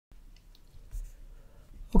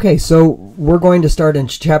Okay, so we're going to start in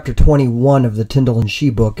chapter 21 of the Tindall and Shi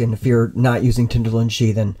book, and if you're not using Tindall and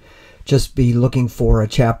Shi, then just be looking for a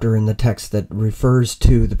chapter in the text that refers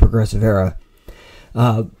to the Progressive Era.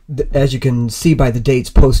 As you can see by the dates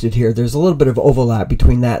posted here, there's a little bit of overlap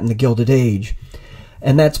between that and the Gilded Age,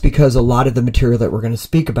 and that's because a lot of the material that we're going to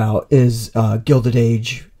speak about is Gilded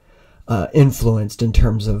Age influenced in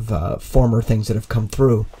terms of former things that have come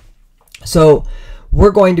through. So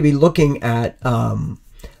we're going to be looking at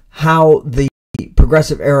how the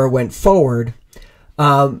Progressive Era went forward.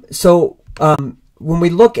 When we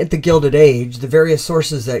look at the Gilded Age, the various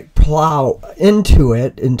sources that plow into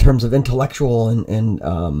it in terms of intellectual and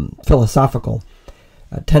philosophical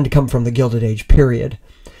tend to come from the Gilded Age period.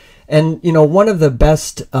 And, you know, one of the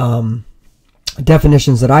best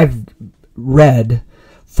definitions that I've read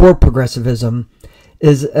for progressivism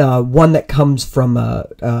is one that comes from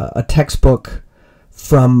a textbook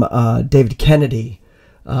from David Kennedy,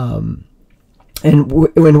 in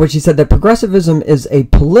which he said that progressivism is a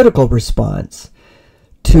political response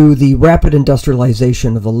to the rapid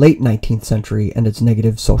industrialization of the late 19th century and its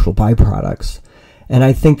negative social byproducts. And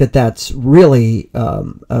I think that that's really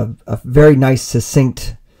a very nice,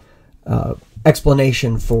 succinct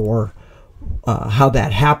explanation for how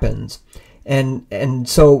that happens. And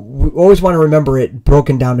so we always want to remember it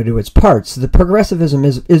broken down into its parts. The progressivism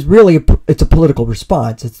is really, it's a political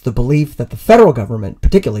response. It's the belief that the federal government,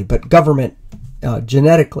 particularly, but government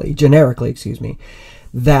generically,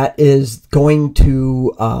 that is going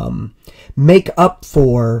to make up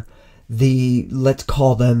for the, let's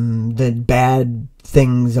call them, the bad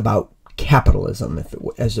things about capitalism,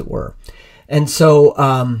 as it were. And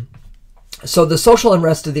so so the social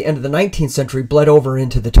unrest at the end of the 19th century bled over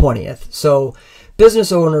into the 20th. So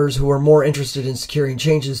business owners who were more interested in securing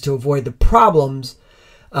changes to avoid the problems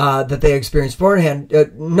that they experienced beforehand,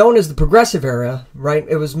 known as the Progressive Era, right?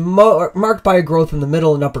 It was marked by a growth in the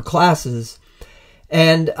middle and upper classes,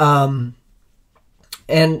 and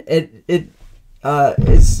it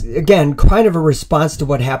is again kind of a response to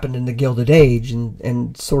what happened in the Gilded Age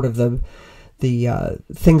and sort of the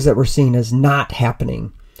things that were seen as not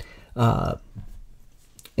happening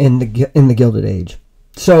in the Gilded Age.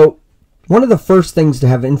 So one of the first things to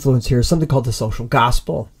have influence here is something called the social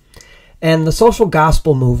gospel. And the social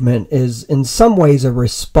gospel movement is in some ways a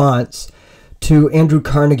response to Andrew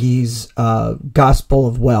Carnegie's Gospel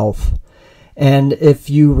of Wealth. And if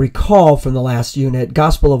you recall from the last unit,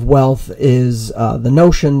 Gospel of Wealth is the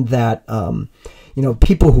notion that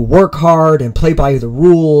people who work hard and play by the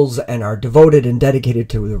rules and are devoted and dedicated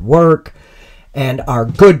to their work and are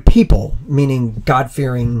good people, meaning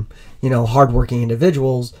God-fearing, hardworking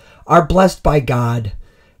individuals, are blessed by God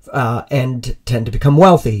and tend to become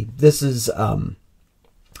wealthy. This is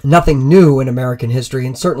nothing new in American history,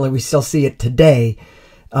 and certainly we still see it today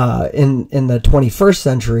in the 21st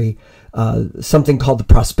century, something called the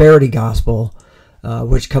prosperity gospel,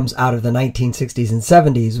 which comes out of the 1960s and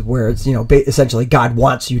 70s, where it's, essentially God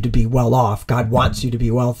wants you to be well off. God wants you to be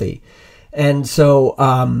wealthy. And so,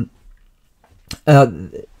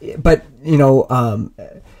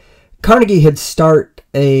 Carnegie had started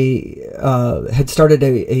a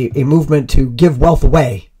movement to give wealth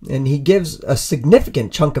away, and he gives a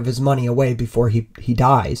significant chunk of his money away before he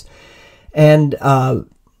dies, and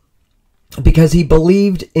because he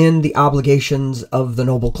believed in the obligations of the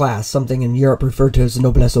noble class, something in Europe referred to as the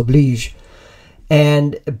noblesse oblige,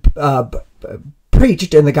 and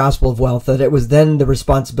preached in the Gospel of Wealth that it was then the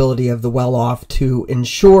responsibility of the well-off to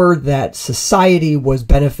ensure that society was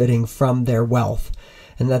benefiting from their wealth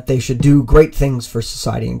and that they should do great things for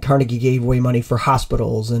society. And Carnegie gave away money for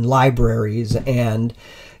hospitals and libraries and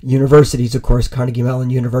universities, of course, Carnegie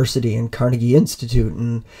Mellon University and Carnegie Institute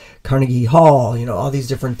and Carnegie Hall, all these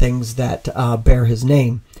different things that bear his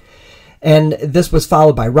name. And this was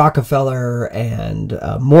followed by Rockefeller and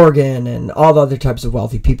Morgan and all the other types of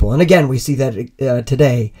wealthy people. And again, we see that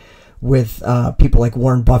today with people like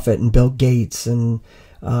Warren Buffett and Bill Gates and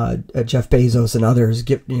Jeff Bezos and others,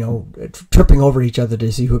 tripping over each other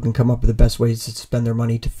to see who can come up with the best ways to spend their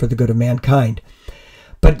money for the good of mankind.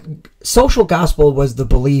 But social gospel was the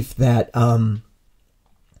belief that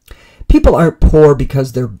people aren't poor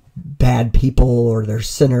because they're bad people or they're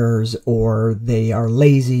sinners or they are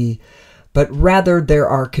lazy, but rather there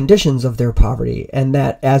are conditions of their poverty, and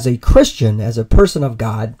that as a Christian, as a person of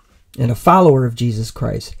God and a follower of Jesus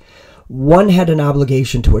Christ, one had an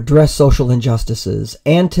obligation to address social injustices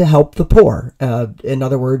and to help the poor. In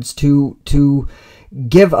other words, to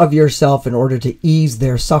give of yourself in order to ease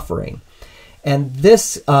their suffering. And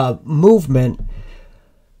this movement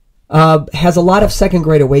has a lot of Second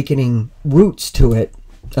Great Awakening roots to it,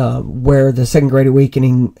 where the Second Great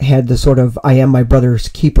Awakening had the sort of "I am my brother's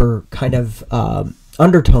keeper" kind of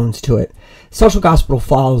undertones to it. Social gospel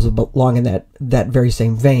follows along in that very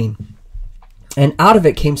same vein. And out of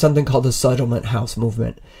it came something called the Settlement House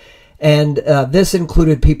movement. And this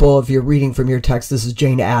included people, if you're reading from your text, this is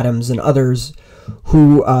Jane Addams and others,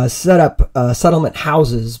 who set up settlement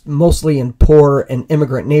houses, mostly in poor and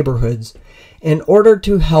immigrant neighborhoods, in order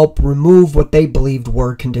to help remove what they believed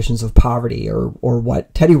were conditions of poverty, or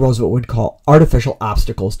what Teddy Roosevelt would call artificial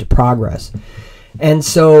obstacles to progress. And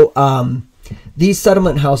so these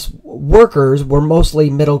settlement house workers were mostly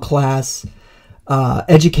middle-class,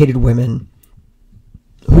 educated women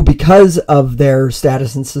who, because of their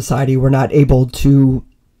status in society, were not able to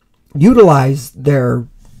utilize their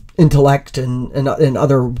intellect and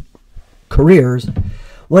other careers,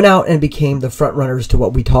 went out and became the front runners to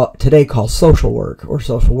what we today call social work or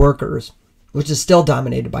social workers, which is still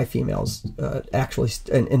dominated by females, actually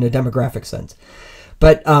in a demographic sense.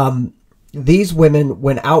 But these women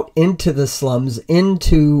went out into the slums,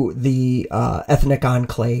 into the ethnic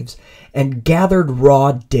enclaves, and gathered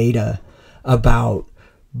raw data about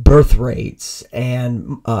birth rates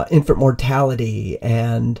and infant mortality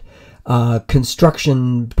and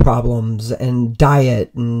construction problems and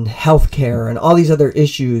diet and healthcare and all these other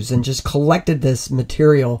issues, and just collected this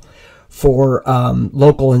material for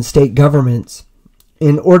local and state governments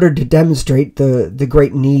in order to demonstrate the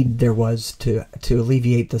great need there was to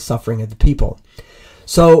alleviate the suffering of the people.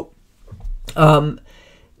 So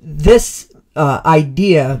this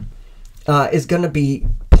idea is going to be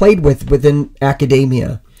played with within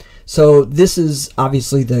academia. So this is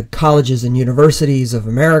obviously the colleges and universities of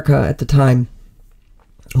America at the time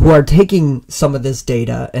who are taking some of this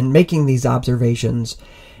data and making these observations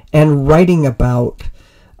and writing about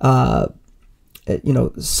some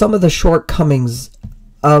of the shortcomings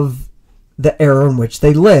of the era in which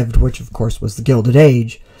they lived, which of course was the Gilded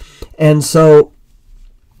Age. And so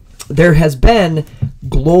there has been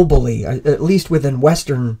globally, at least within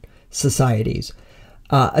Western societies,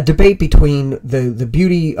 a debate between the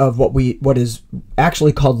beauty of what is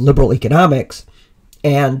actually called liberal economics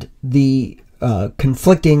and the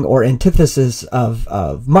conflicting or antithesis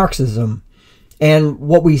of Marxism. And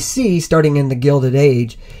what we see starting in the Gilded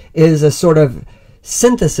Age is a sort of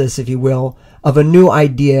synthesis, if you will, of a new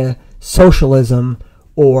idea, socialism,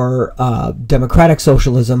 or democratic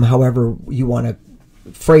socialism, however you want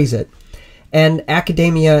to phrase it. And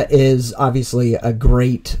academia is obviously a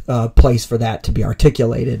great place for that to be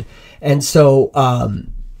articulated. And so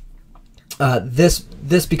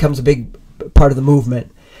this becomes a big part of the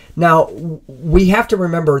movement. Now, we have to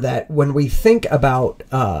remember that when we think about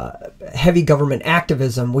heavy government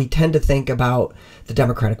activism, we tend to think about the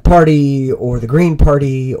Democratic Party or the Green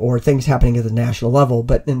Party or things happening at the national level.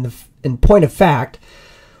 But in point of fact,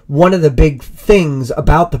 one of the big things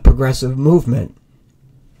about the progressive movement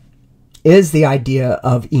is the idea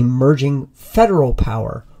of emerging federal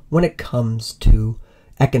power when it comes to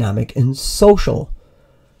economic and social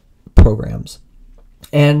programs.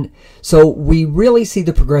 And so we really see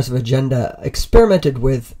the progressive agenda experimented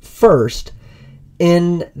with first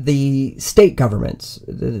in the state governments.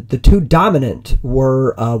 The two dominant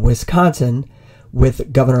were Wisconsin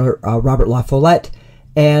with Governor Robert La Follette,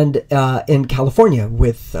 and in California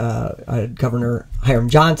with Governor Hiram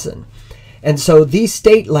Johnson. And so these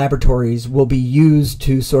state laboratories will be used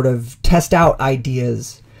to sort of test out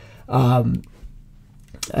ideas.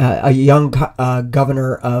 A young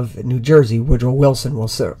governor of New Jersey, Woodrow Wilson, will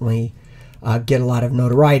certainly get a lot of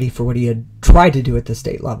notoriety for what he had tried to do at the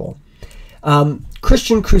state level.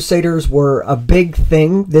 Christian Crusaders were a big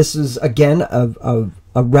thing. This is, again, a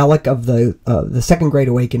relic of the Second Great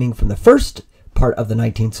Awakening from the first part of the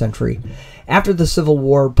 19th century. After the Civil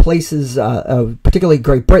War, places, particularly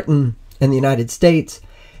Great Britain and the United States,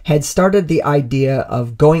 had started the idea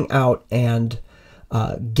of going out and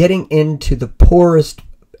getting into the poorest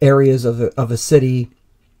areas of a city,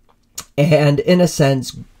 and in a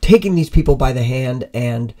sense taking these people by the hand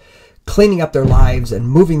and cleaning up their lives and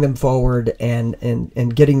moving them forward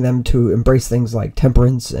and getting them to embrace things like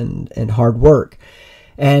temperance and hard work.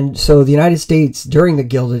 And so the United States during the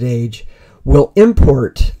Gilded Age will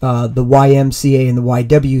import the YMCA and the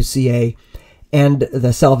YWCA and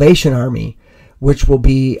the Salvation Army, which will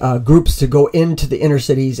be groups to go into the inner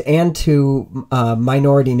cities and to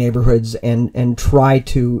minority neighborhoods and try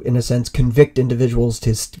to, in a sense, convict individuals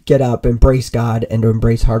to get up, embrace God, and to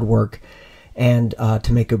embrace hard work, and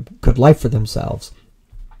to make a good life for themselves.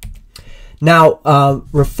 Now,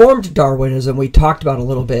 Reformed Darwinism we talked about a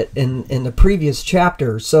little bit in the previous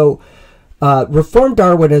chapter. So Reformed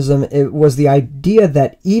Darwinism, it was the idea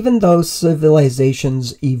that even though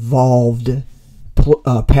civilizations evolved,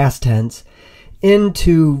 past tense,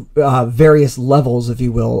 into various levels, if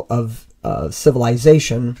you will, of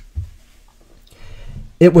civilization,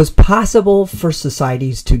 it was possible for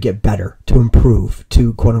societies to get better, to improve,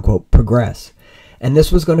 to quote-unquote progress. And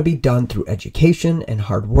this was going to be done through education and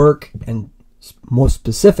hard work, and most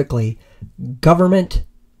specifically, government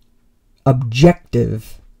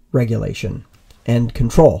objective regulation and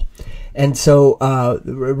control. And so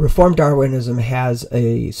Reformed Darwinism has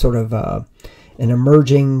a sort of an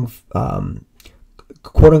emerging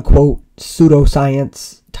quote-unquote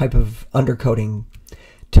pseudoscience type of undercoating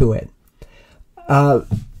to it.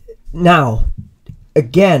 Now,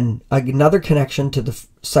 again, another connection to the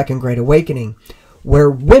Second Great Awakening,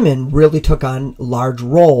 where women really took on large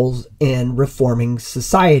roles in reforming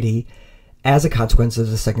society as a consequence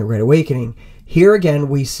of the Second Great Awakening. Here again,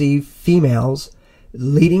 we see females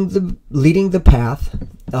leading the path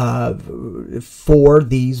for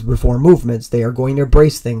these reform movements. They are going to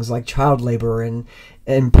embrace things like child labor and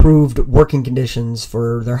improved working conditions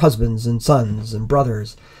for their husbands and sons and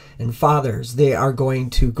brothers and fathers. They are going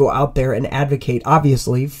to go out there and advocate,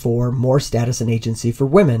 obviously, for more status and agency for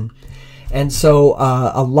women. And so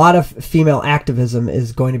a lot of female activism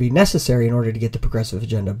is going to be necessary in order to get the progressive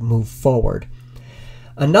agenda move forward.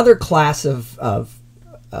 Another class of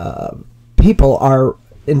people are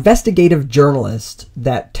investigative journalists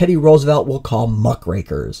that Teddy Roosevelt will call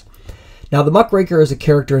muckrakers. Now, the muckraker is a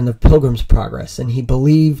character in the Pilgrim's Progress, and he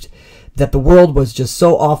believed that the world was just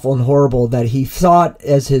so awful and horrible that he saw it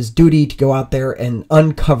as his duty to go out there and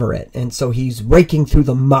uncover it. And so he's raking through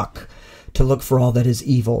the muck to look for all that is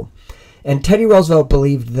evil. And Teddy Roosevelt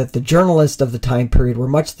believed that the journalists of the time period were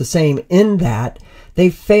much the same in that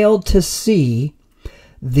they failed to see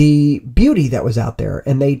the beauty that was out there,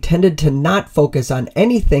 and they tended to not focus on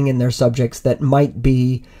anything in their subjects that might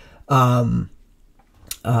be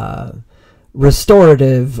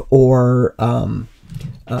restorative or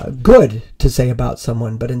good to say about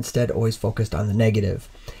someone, but instead always focused on the negative.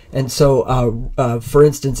 And so, for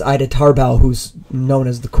instance, Ida Tarbell, who's known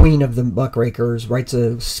as the Queen of the Muckrakers, writes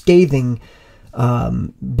a scathing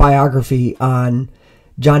biography on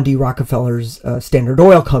John D. Rockefeller's Standard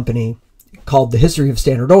Oil Company called The History of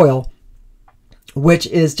Standard Oil, which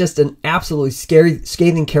is just an absolutely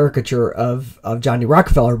scathing caricature of John D.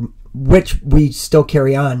 Rockefeller, which we still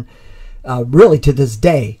carry on really to this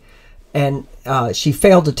day. And she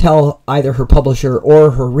failed to tell either her publisher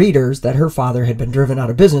or her readers that her father had been driven out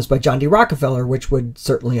of business by John D. Rockefeller, which would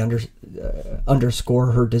certainly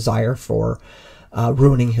underscore her desire for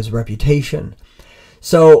ruining his reputation.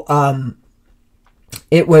 So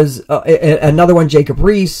it was another one, Jacob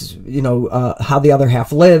Riis, How the Other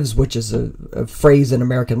Half Lives, which is a phrase in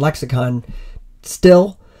American lexicon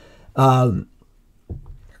still,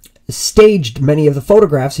 staged many of the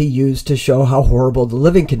photographs he used to show how horrible the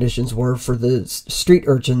living conditions were for the street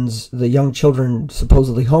urchins, the young children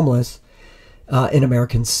supposedly homeless in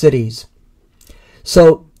American cities.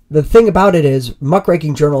 So the thing about it is,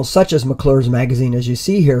 muckraking journals such as McClure's Magazine, as you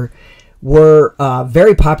see here, were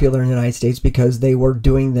very popular in the United States because they were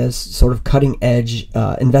doing this sort of cutting-edge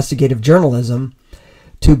investigative journalism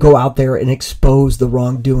to go out there and expose the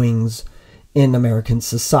wrongdoings in American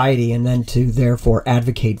society, and then to therefore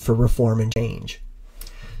advocate for reform and change.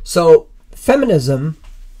 So feminism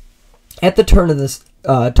at the turn of the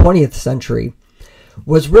 20th century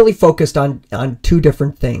was really focused on two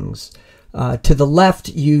different things. To the left,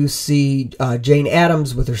 you see Jane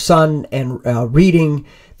Addams with her son and reading.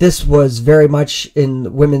 This was very much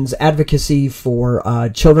in women's advocacy for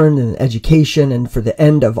children and education and for the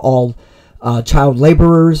end of all child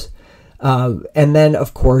laborers. And then,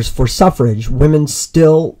 of course, for suffrage, women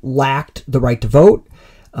still lacked the right to vote.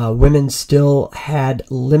 Women still had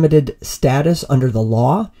limited status under the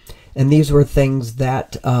law. And these were things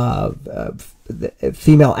that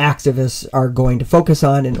female activists are going to focus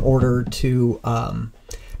on in order to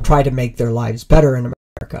try to make their lives better in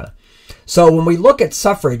America. So when we look at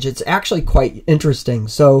suffrage, it's actually quite interesting.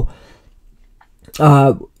 So,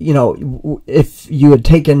 if you had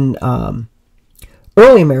taken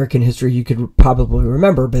early American history, you could probably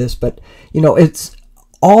remember this, but, it's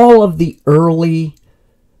all of the early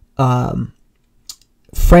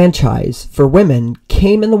franchise for women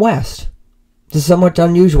came in the West. This is somewhat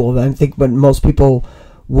unusual. I think what most people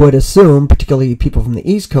would assume, particularly people from the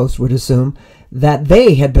East Coast would assume, that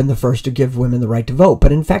they had been the first to give women the right to vote.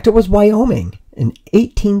 But in fact, it was Wyoming in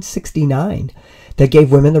 1869 that gave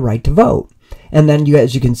women the right to vote. And then,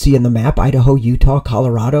 as you can see in the map, Idaho, Utah,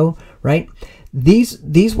 Colorado, right?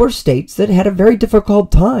 these were states that had a very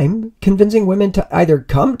difficult time convincing women to either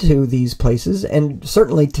come to these places and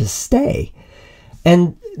certainly to stay.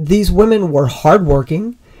 And these women were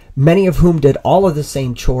hardworking, many of whom did all of the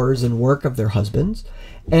same chores and work of their husbands,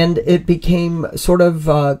 and it became sort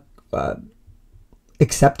of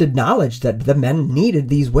accepted knowledge that the men needed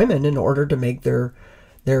these women in order to make their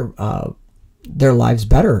lives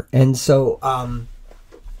better. And so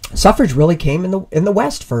suffrage really came in the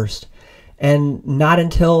West first, and not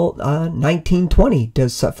until 1920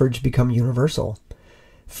 does suffrage become universal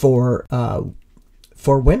for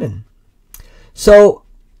women. So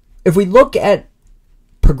if we look at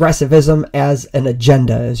progressivism as an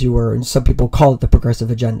agenda, as you were, and some people call it the progressive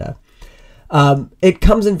agenda, it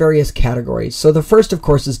comes in various categories. So the first, of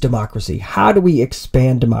course, is democracy. How do we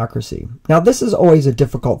expand democracy? Now, this is always a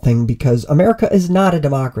difficult thing because America is not a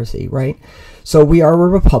democracy, right? So we are a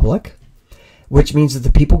republic, which means that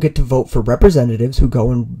the people get to vote for representatives who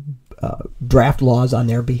go and draft laws on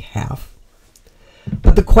their behalf.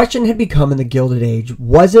 But the question had become in the Gilded Age,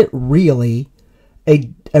 was it really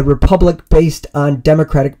a republic based on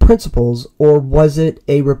democratic principles, or was it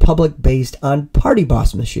a republic based on party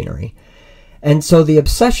boss machinery? And so the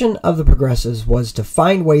obsession of the progressives was to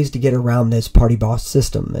find ways to get around this party boss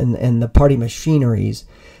system and the party machineries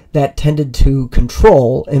that tended to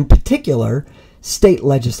control, in particular, state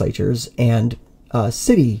legislatures and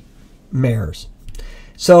city mayors.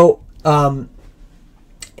 So in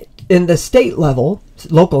the state level,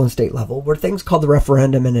 local and state level, were things called the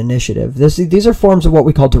referendum and initiative. These are forms of what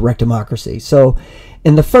we call direct democracy. So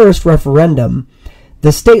in the first referendum,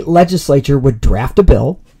 the state legislature would draft a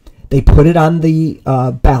bill, they put it on the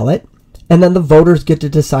ballot, and then the voters get to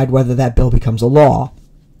decide whether that bill becomes a law.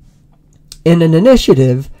 In an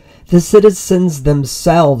initiative, the citizens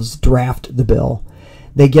themselves draft the bill.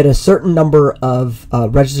 They get a certain number of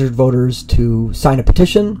registered voters to sign a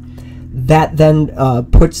petition. That then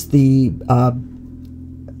puts the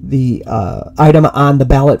item on the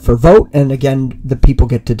ballot for vote, and again, the people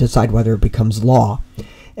get to decide whether it becomes law.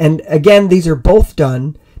 And again, these are both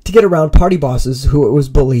done to get around party bosses who, it was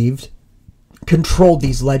believed, controlled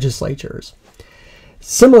these legislatures.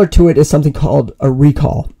 Similar to it is something called a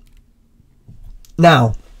recall.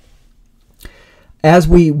 Now, as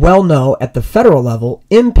we well know, at the federal level,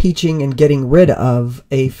 impeaching and getting rid of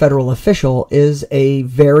a federal official is a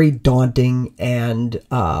very daunting and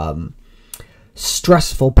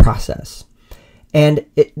stressful process. And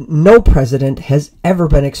no president has ever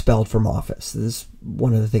been expelled from office. This is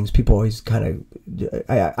one of the things people always kind of...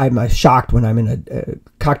 I'm shocked when I'm in a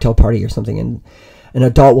cocktail party or something, and an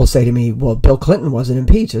adult will say to me, well, Bill Clinton wasn't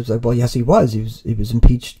impeached. It's like, well, yes, he was. He was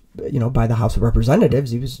impeached, by the House of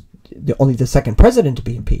Representatives. He was only the second president to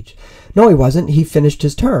be impeached. No, he wasn't. He finished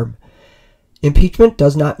his term. Impeachment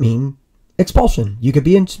does not mean expulsion. You could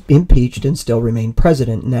be impeached and still remain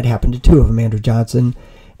president, and that happened to two of them, Andrew Johnson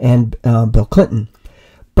and Bill Clinton.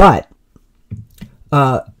 But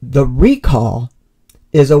the recall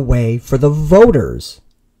is a way for the voters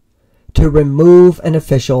to remove an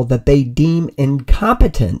official that they deem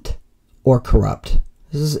incompetent or corrupt.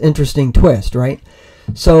 This is an interesting twist, right?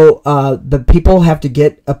 So the people have to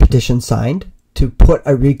get a petition signed to put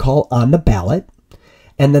a recall on the ballot,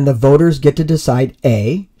 and then the voters get to decide,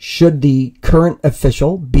 A, should the current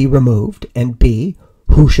official be removed, and B,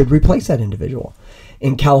 who should replace that individual.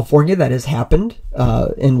 In California, that has happened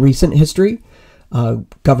in recent history.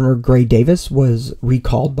 Governor Gray Davis was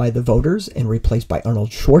recalled by the voters and replaced by Arnold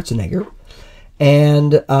Schwarzenegger.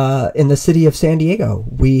 And in the city of San Diego,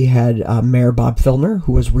 we had Mayor Bob Filner,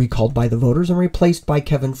 who was recalled by the voters and replaced by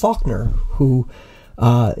Kevin Faulconer, who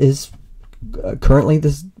is currently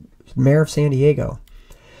the mayor of San Diego.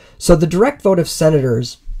 So the direct vote of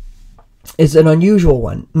senators is an unusual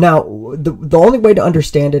one. Now, the only way to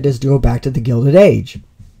understand it is to go back to the Gilded Age.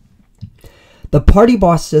 The party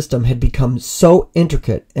boss system had become so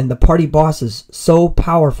intricate and the party bosses so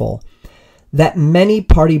powerful that many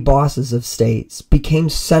party bosses of states became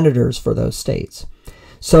senators for those states.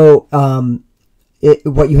 So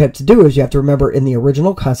what you have to do is you have to remember, in the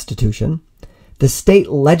original Constitution, the state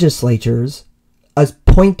legislatures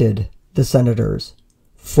appointed the senators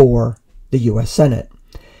for the U.S. Senate.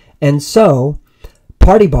 And so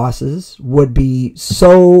party bosses would be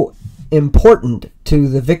so important to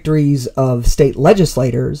the victories of state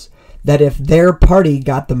legislators that if their party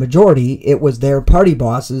got the majority, it was their party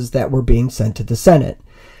bosses that were being sent to the Senate.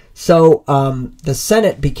 So the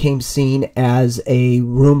Senate became seen as a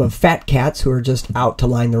room of fat cats who are just out to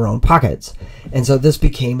line their own pockets. And so this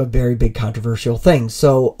became a very big controversial thing.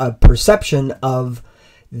 So a perception of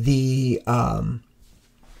the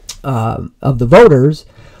voters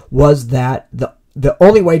was that the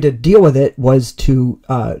only way to deal with it was to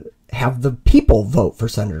have the people vote for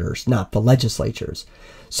senators, not the legislatures.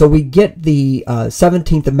 So we get the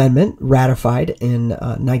 17th Amendment ratified in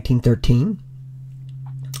 1913.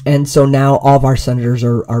 And so now all of our senators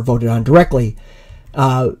are voted on directly.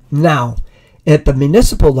 Now, at the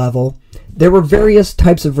municipal level, there were various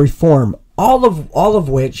types of reform, all of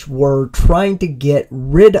which were trying to get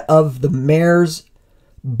rid of the mayor's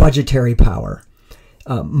budgetary power.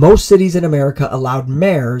 Most cities in America allowed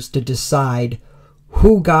mayors to decide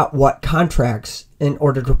who got what contracts in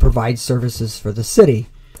order to provide services for the city.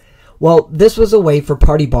 Well, this was a way for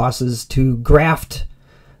party bosses to graft,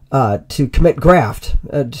 to commit graft,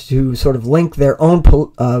 to sort of link their own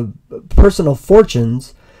personal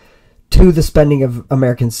fortunes to the spending of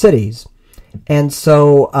American cities. And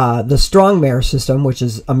so the strong mayor system, which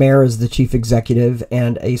is a mayor as the chief executive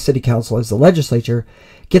and a city council as the legislature,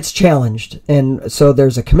 gets challenged. And so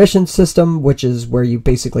there's a commission system, which is where you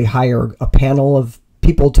basically hire a panel of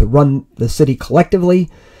people to run the city collectively.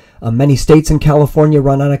 Many states in California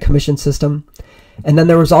run on a commission system. And then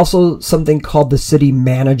there was also something called the city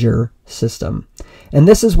manager system. And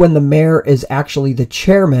this is when the mayor is actually the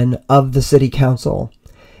chairman of the city council.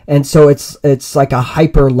 And so it's like a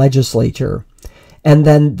hyper legislature. And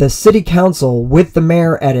then the city council, with the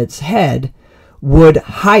mayor at its head, would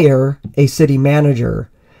hire a city manager.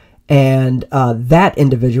 And that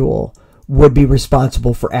individual would be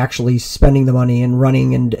responsible for actually spending the money and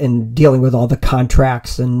running and dealing with all the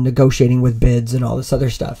contracts and negotiating with bids and all this other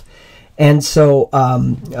stuff. And so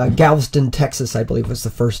Galveston, Texas, I believe, was the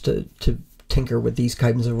first to tinker with these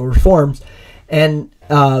kinds of reforms. And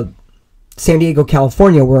San Diego,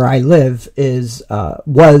 California, where I live,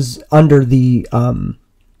 was under the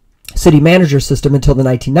city manager system until the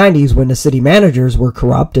 1990s, when the city managers were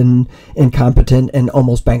corrupt and incompetent and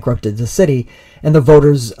almost bankrupted the city. And the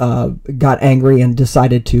voters got angry and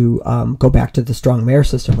decided to go back to the strong mayor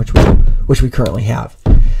system, which we currently have.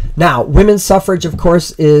 Now, women's suffrage, of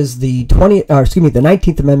course, is the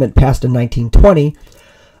 19th Amendment passed in 1920.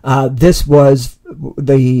 This was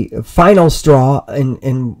the final straw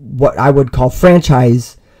in what I would call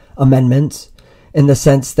franchise amendments, in the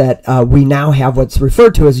sense that we now have what's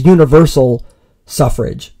referred to as universal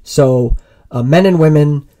suffrage. So men and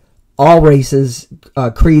women, all races,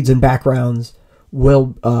 creeds, and backgrounds will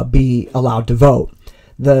be allowed to vote.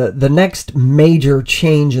 The next major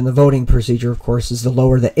change in the voting procedure, of course, is to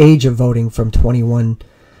lower the age of voting from 21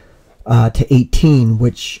 to 18,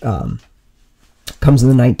 which comes in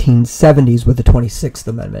the 1970s with the 26th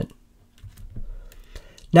Amendment.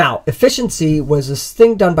 Now, efficiency was this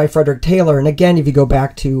thing done by Frederick Taylor. And again, if you go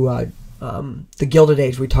back to the Gilded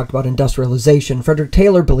Age, we talked about industrialization. Frederick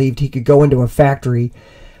Taylor believed he could go into a factory,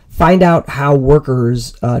 find out how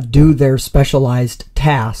workers do their specialized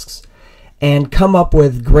tasks, and come up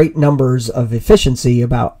with great numbers of efficiency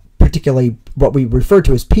about particularly what we refer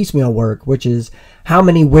to as piecemeal work, which is how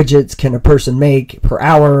many widgets can a person make per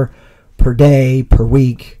hour, per day, per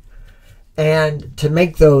week, and to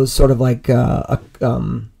make those sort of like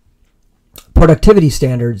productivity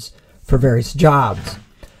standards for various jobs.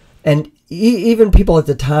 And even people at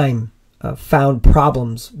the time found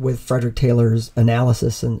problems with Frederick Taylor's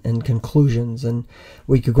analysis and conclusions, and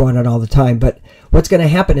we could go on it all the time. But what's going to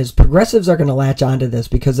happen is progressives are going to latch onto this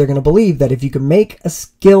because they're going to believe that if you can make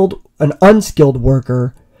an unskilled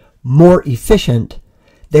worker more efficient,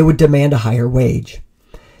 they would demand a higher wage.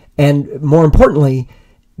 And more importantly,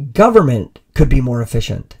 government could be more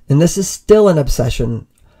efficient. And this is still an obsession,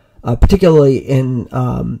 particularly in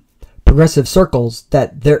progressive circles,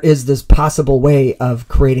 that there is this possible way of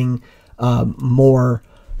creating more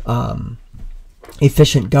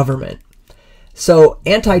efficient government. So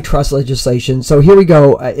antitrust legislation. So here we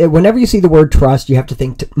go. Whenever you see the word trust, you have to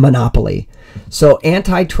think monopoly. So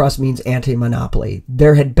antitrust means anti-monopoly.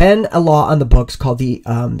 There had been a law on the books called the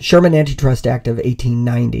Sherman Antitrust Act of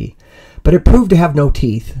 1890, but it proved to have no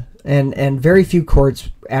teeth, and very few courts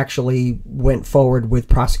actually went forward with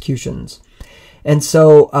prosecutions. And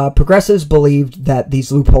so progressives believed that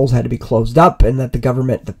these loopholes had to be closed up, and that the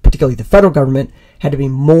government, particularly the federal government, had to be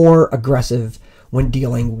more aggressive when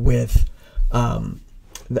dealing with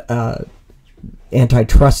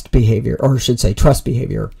antitrust behavior, or I should say trust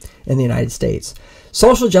behavior, in the United States.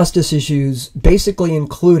 Social justice issues basically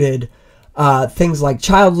included things like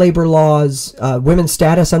child labor laws, women's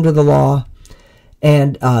status under the law,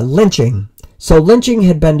 and lynching. So lynching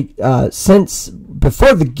had been since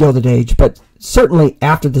before the Gilded Age, but certainly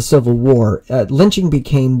after the Civil War, lynching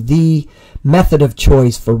became the method of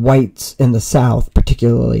choice for whites in the South,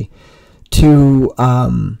 particularly, to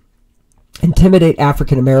intimidate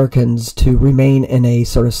African Americans to remain in a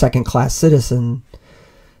sort of second-class citizen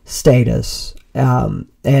status, and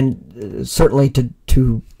certainly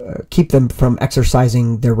to keep them from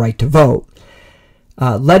exercising their right to vote.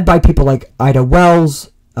 Led by people like Ida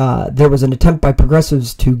Wells, there was an attempt by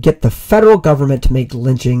progressives to get the federal government to make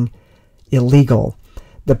lynching illegal.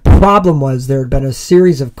 The problem was there had been a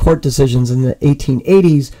series of court decisions in the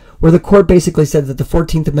 1880s where the court basically said that the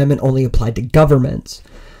 14th Amendment only applied to governments.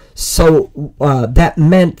 So that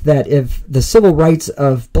meant that if the civil rights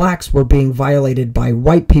of blacks were being violated by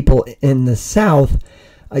white people in the South,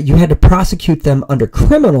 you had to prosecute them under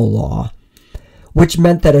criminal law, which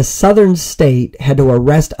meant that a southern state had to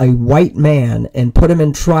arrest a white man and put him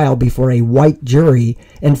in trial before a white jury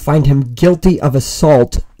and find him guilty of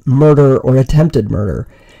assault, murder, or attempted murder.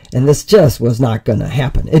 And this just was not going to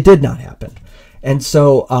happen. It did not happen. And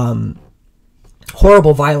so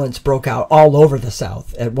horrible violence broke out all over the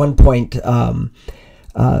South. At one point,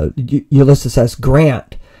 Ulysses S.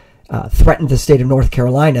 Grant threatened the state of North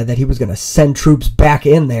Carolina that he was going to send troops back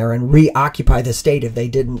in there and reoccupy the state if they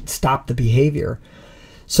didn't stop the behavior.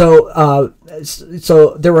 So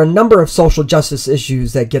there were a number of social justice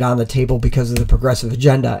issues that get on the table because of the progressive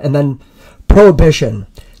agenda. And then prohibition.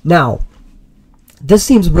 Now, this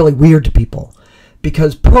seems really weird to people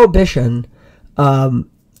because prohibition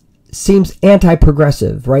seems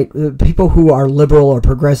anti-progressive, right? People who are liberal or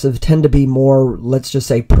progressive tend to be more, let's just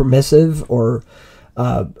say, permissive or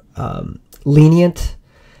lenient.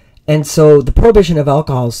 And so the prohibition of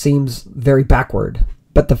alcohol seems very backward.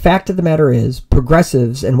 But the fact of the matter is,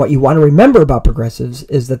 progressives, and what you want to remember about progressives,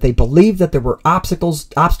 is that they believe that there were obstacles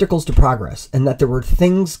to progress, and that there were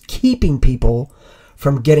things keeping people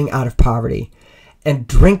from getting out of poverty. And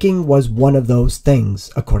drinking was one of those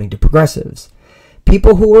things, according to progressives.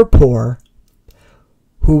 People who were poor,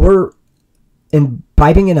 who were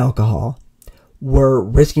imbibing in alcohol, were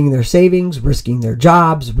risking their savings, risking their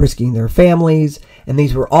jobs, risking their families, and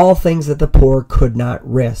these were all things that the poor could not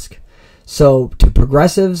risk. So to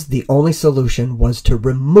progressives, the only solution was to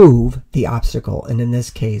remove the obstacle, and in this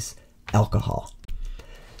case, alcohol.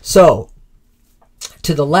 So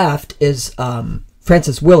to the left is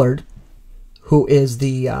Frances Willard, who is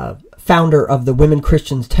the founder of the Women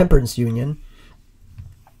Christians Temperance Union.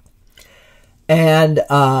 And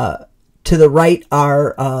to the right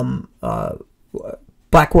are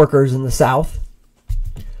black workers in the South,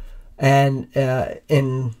 and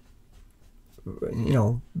in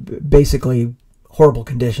basically horrible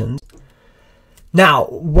conditions. Now,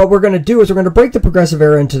 what we're going to do is we're going to break the progressive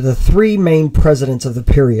era into the three main presidents of the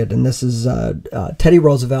period, and this is Teddy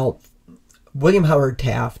Roosevelt, William Howard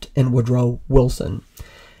Taft, and Woodrow Wilson.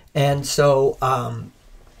 And so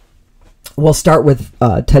we'll start with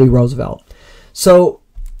Teddy Roosevelt. So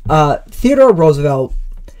Theodore Roosevelt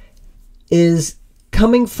is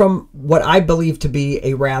coming from what I believe to be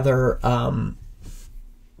a rather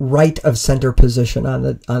right of center position on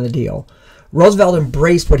the deal. Roosevelt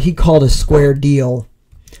embraced what he called a square deal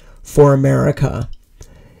for America,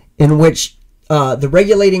 in which the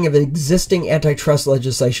regulating of existing antitrust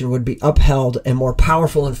legislation would be upheld and more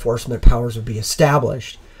powerful enforcement powers would be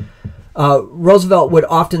established. Roosevelt would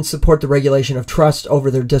often support the regulation of trust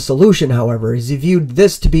over their dissolution, however, as he viewed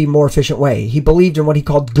this to be a more efficient way. He believed in what he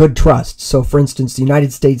called good trust. So, for instance, the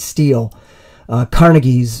United States Steel,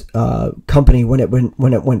 Carnegie's company, when it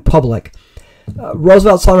went public,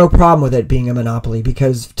 Roosevelt saw no problem with it being a monopoly,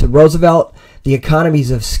 because to Roosevelt, the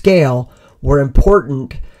economies of scale were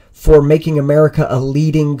important for making America a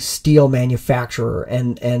leading steel manufacturer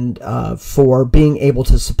and for being able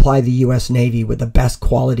to supply the U.S. Navy with the best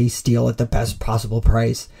quality steel at the best possible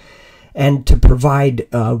price, and to provide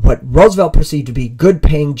what Roosevelt perceived to be good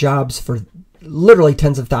paying jobs for literally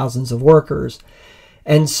tens of thousands of workers.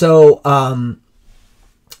 And so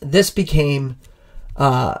this became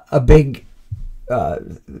a big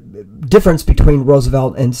difference between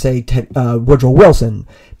Roosevelt and, say, Woodrow Wilson.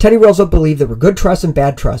 Teddy Roosevelt believed there were good trust and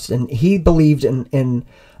bad trust, and he believed in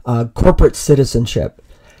corporate citizenship.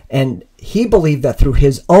 And he believed that through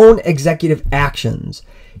his own executive actions,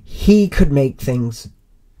 he could make things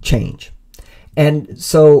change. And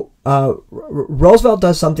so Roosevelt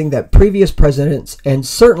does something that previous presidents, and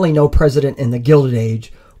certainly no president in the Gilded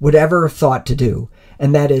Age, would ever have thought to do,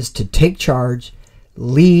 and that is to take charge,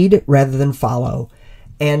 lead rather than follow,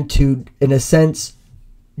 and to, in a sense,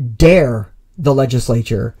 dare the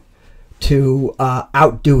legislature to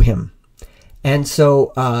outdo him. And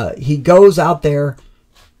so he goes out there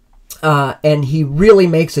and he really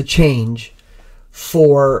makes a change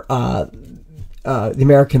for the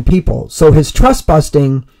American people. So his trust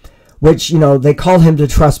busting which, they call him the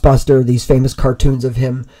Trustbuster, these famous cartoons of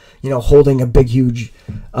him, holding a big, huge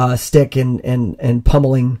stick and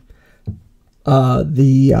pummeling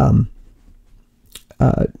the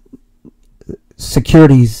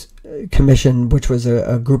Securities Commission, which was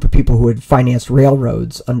a group of people who had financed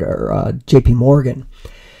railroads under J.P. Morgan.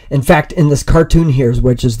 In fact, in this cartoon here,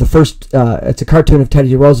 which is the first, it's a cartoon of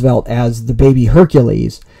Teddy Roosevelt as the baby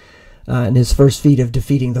Hercules in his first feat of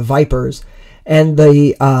defeating the Vipers. And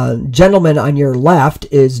the gentleman on your left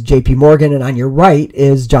is J.P. Morgan, and on your right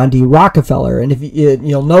is John D. Rockefeller. And if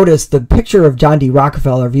you'll notice the picture of John D.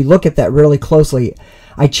 Rockefeller, if you look at that really closely,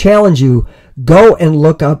 I challenge you, go and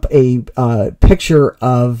look up a picture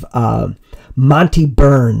of Monty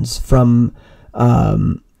Burns from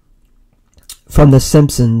the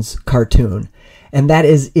Simpsons cartoon. And that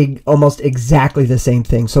is almost exactly the same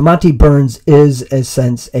thing. So Monty Burns is, in a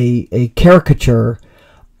sense, a caricature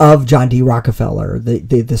of John D. Rockefeller,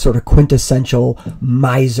 the sort of quintessential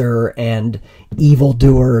miser and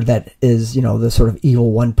evildoer that is, the sort of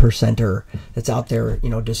evil 1%er that's out there,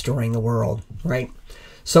 destroying the world, right?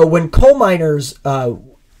 So when coal miners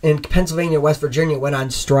in Pennsylvania, West Virginia went on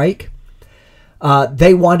strike,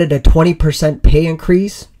 they wanted a 20% pay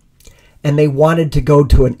increase, and they wanted to go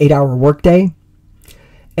to an 8-hour workday.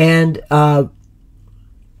 And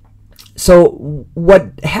so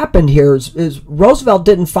what happened here is Roosevelt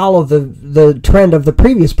didn't follow the trend of the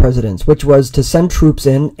previous presidents, which was to send troops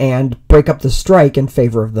in and break up the strike in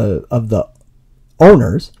favor of the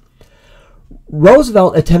owners.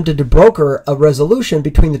 Roosevelt attempted to broker a resolution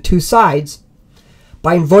between the two sides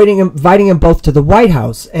by inviting them both to the White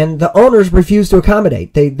House, and the owners refused to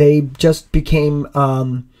accommodate. They just became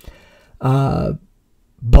bumps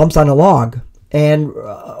on a log. And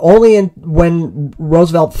only when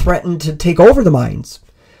Roosevelt threatened to take over the mines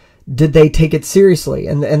did they take it seriously.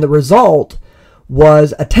 And the result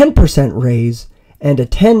was a 10% raise and a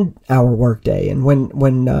 10-hour workday. And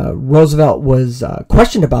when Roosevelt was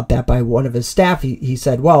questioned about that by one of his staff, he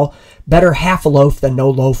said, well, better half a loaf than no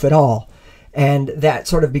loaf at all. And that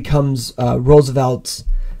sort of becomes Roosevelt's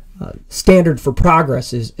standard for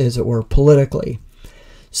progress, as it were, politically.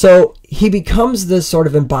 So he becomes this sort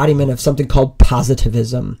of embodiment of something called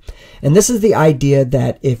positivism. And this is the idea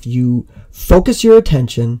that if you focus your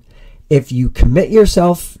attention, if you commit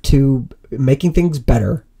yourself to making things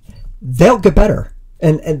better, they'll get better.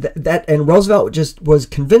 And Roosevelt just was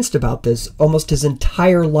convinced about this almost his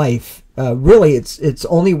entire life. Really, it's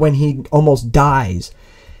only when he almost dies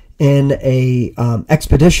in a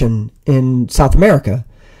expedition in South America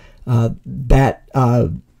that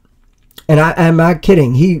and I'm not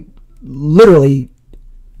kidding. He literally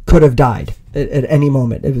could have died at any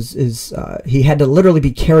moment. It was he had to literally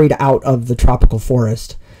be carried out of the tropical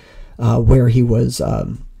forest where he was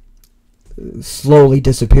slowly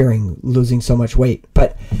disappearing, losing so much weight.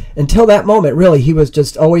 But until that moment, really, he was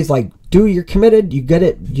just always like, you're committed, you get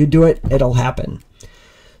it, you do it, it'll happen.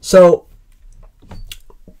 So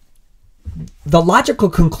the logical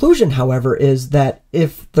conclusion, however, is that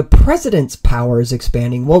if the president's power is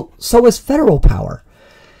expanding, well, so is federal power.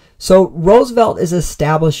 So Roosevelt is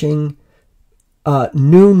establishing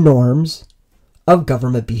new norms of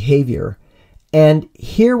government behavior. And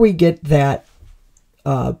here we get that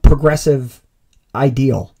progressive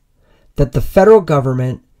ideal that the federal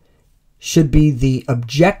government should be the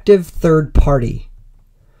objective third party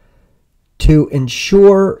to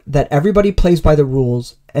ensure that everybody plays by the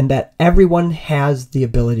rules and that everyone has the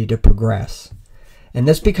ability to progress. And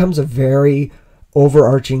this becomes a very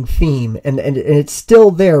overarching theme, and it's still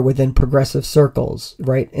there within progressive circles,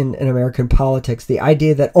 right, in American politics. The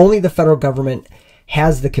idea that only the federal government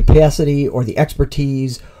has the capacity or the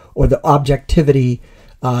expertise or the objectivity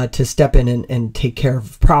to step in and take care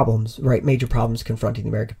of problems, right, major problems confronting the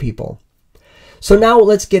American people. So now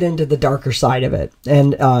let's get into the darker side of it.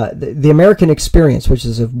 And the American Experience, which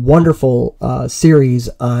is a wonderful series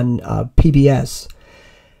on PBS,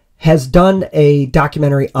 has done a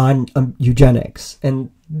documentary on eugenics.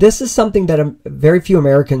 And this is something that very few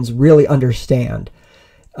Americans really understand.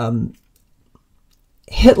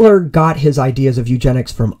 Hitler got his ideas of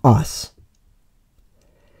eugenics from us.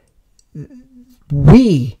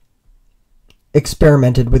 We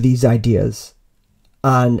experimented with these ideas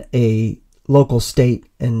on a local, state,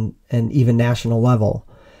 and even national level.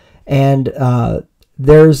 And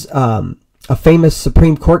there's a famous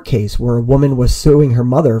Supreme Court case where a woman was suing her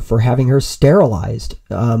mother for having her sterilized.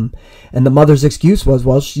 And the mother's excuse was,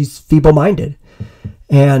 well, she's feeble-minded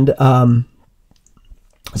and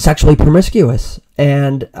sexually promiscuous.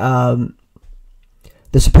 And the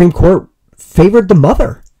Supreme Court favored the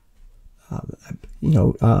mother.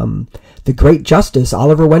 The great Justice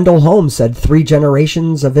Oliver Wendell Holmes said 3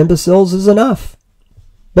 generations of imbeciles is enough.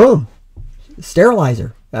 Boom.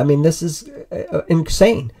 Sterilizer. I mean, this is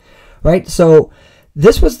insane, right? So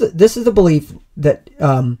this is the belief that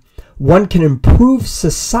one can improve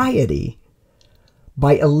society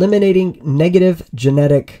by eliminating negative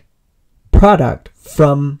genetic product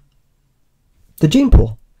from the gene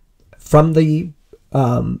pool, from the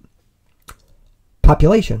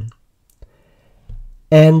population.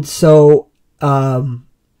 And so the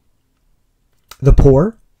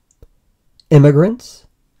poor, immigrants,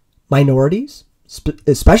 minorities,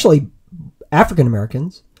 especially African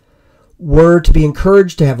Americans, were to be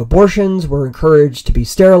encouraged to have abortions, were encouraged to be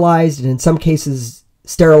sterilized, and in some cases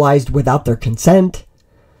sterilized without their consent,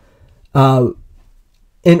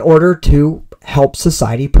 in order to help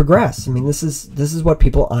society progress. I mean, this is what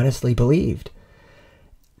people honestly believed.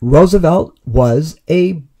 Roosevelt was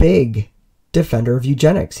a big defender of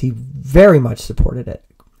eugenics. He very much supported it.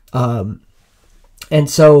 And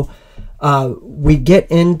so we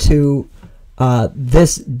get into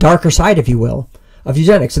this darker side, if you will, of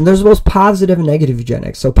eugenics. And there's both positive and negative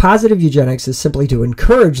eugenics. So positive eugenics is simply to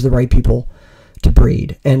encourage the right people to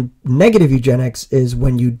breed. And negative eugenics is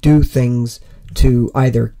when you do things to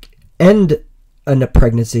either end a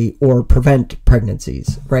pregnancy or prevent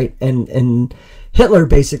pregnancies, right? And Hitler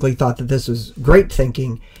basically thought that this was great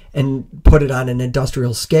thinking and put it on an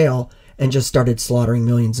industrial scale and just started slaughtering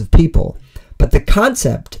millions of people. But the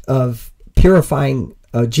concept of purifying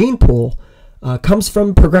a gene pool comes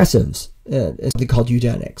from progressives. It's called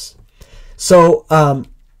eugenics. So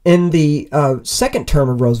in the second term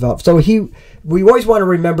of Roosevelt, so we always want to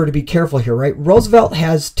remember to be careful here, right? Roosevelt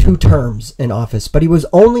has 2 terms in office, but he was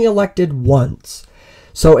only elected once.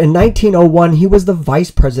 So in 1901, he was the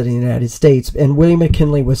vice president of the United States, and William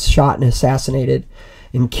McKinley was shot and assassinated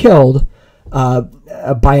and killed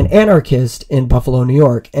by an anarchist in Buffalo, New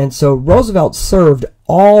York. And so Roosevelt served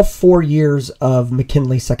all 4 years of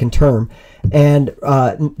McKinley's second term, and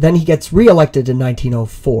then he gets reelected in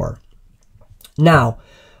 1904. Now,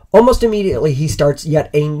 almost immediately, he starts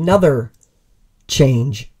yet another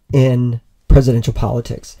change in presidential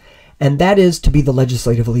politics, and that is to be the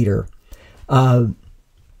legislative leader.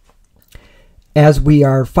 As we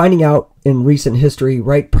are finding out in recent history,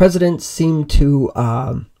 right, presidents seem to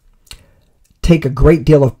take a great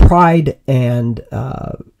deal of pride and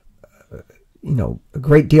a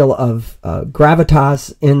great deal of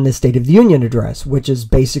gravitas in the State of the Union address, which is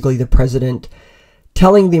basically the president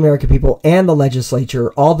telling the American people and the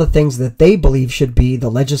legislature all the things that they believe should be the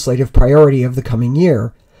legislative priority of the coming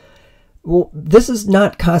year. Well, this is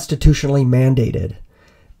not constitutionally mandated.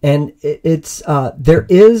 And there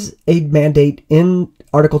is a mandate in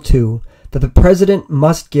Article 2 that the president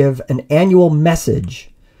must give an annual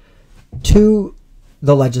message to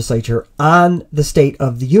the legislature on the state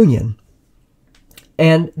of the union.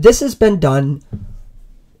 And this has been done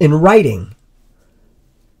in writing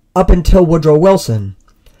up until Woodrow Wilson.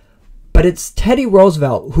 But it's Teddy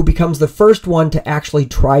Roosevelt who becomes the first one to actually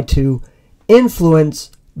try to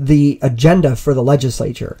influence the agenda for the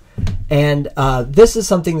legislature. And this is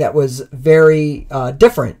something that was very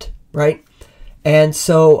different, right? And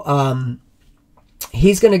so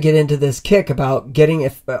he's going to get into this kick about getting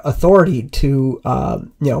authority to,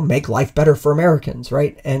 make life better for Americans,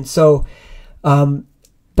 right? And so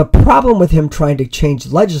the problem with him trying to change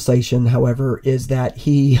legislation, however, is that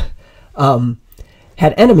he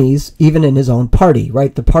had enemies even in his own party,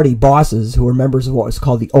 right? The party bosses who were members of what was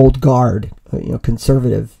called the Old Guard,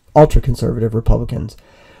 conservative, ultra-conservative Republicans,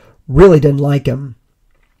 really didn't like him.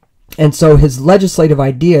 And so his legislative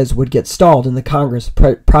ideas would get stalled in the Congress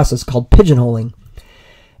process called pigeonholing.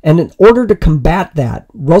 And in order to combat that,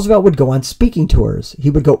 Roosevelt would go on speaking tours. He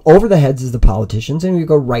would go over the heads of the politicians and he would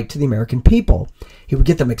go right to the American people. He would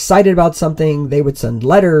get them excited about something. They would send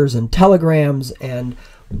letters and telegrams, and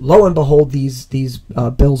lo and behold, these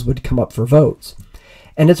bills would come up for votes.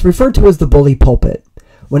 And it's referred to as the bully pulpit.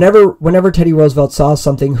 Whenever Teddy Roosevelt saw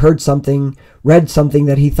something, heard something, read something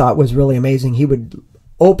that he thought was really amazing, he would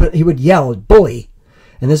yell, "Bully!"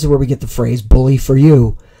 And this is where we get the phrase "bully for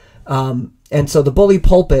you." And so the bully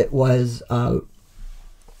pulpit was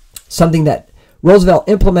something that Roosevelt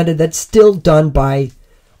implemented that's still done by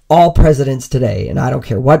all presidents today. And I don't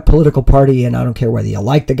care what political party, and I don't care whether you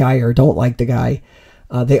like the guy or don't like the guy.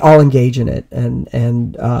 They all engage in it.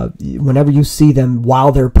 And whenever you see them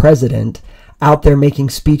while they're president out there making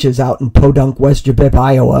speeches out in Podunk, West Jabip,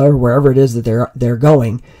 Iowa, or wherever it is that they're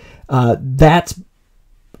going, that's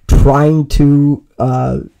trying to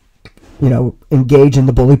engage in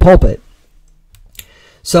the bully pulpit.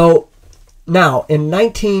 So now in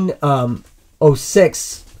 19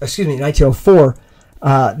 1904,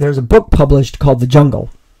 there's a book published called The Jungle.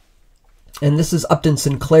 And this is Upton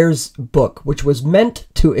Sinclair's book, which was meant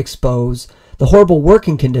to expose the horrible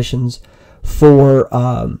working conditions for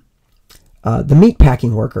the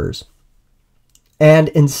meatpacking workers. And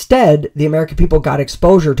instead, the American people got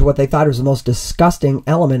exposure to what they thought was the most disgusting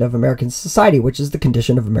element of American society, which is the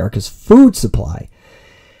condition of America's food supply.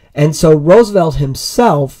 And so Roosevelt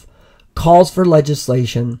himself calls for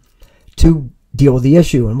legislation to deal with the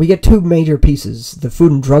issue. And we get two major pieces: the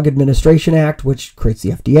Food and Drug Administration Act, which creates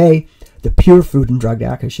the FDA, the Pure Food and Drug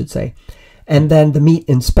Act, I should say, and then the Meat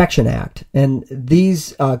Inspection Act. And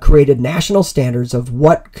these created national standards of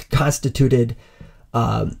what constituted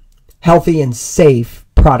healthy and safe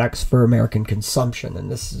products for American consumption.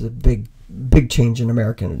 And this is a big change in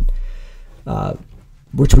American,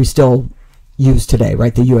 which we still use today,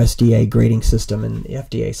 right? The USDA grading system and the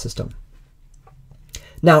FDA system.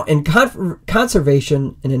 Now, in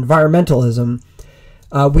conservation and environmentalism,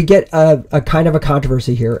 we get a kind of a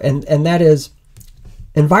controversy here, and that is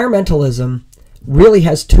environmentalism really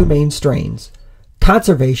has two main strains: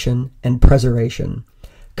 conservation and preservation.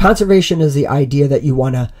 Conservation is the idea that you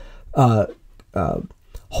want to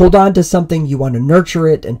hold on to something, you want to nurture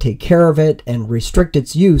it and take care of it and restrict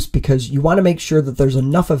its use because you want to make sure that there's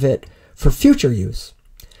enough of it for future use.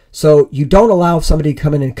 So you don't allow somebody to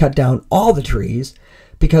come in and cut down all the trees,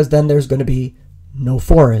 because then there's going to be no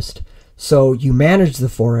forest. So you manage the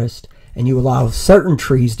forest and you allow certain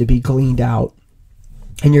trees to be gleaned out,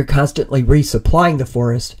 and you're constantly resupplying the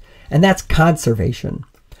forest, and that's conservation.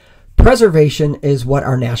 Preservation is what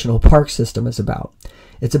our national park system is about.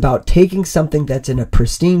 It's about taking something that's in a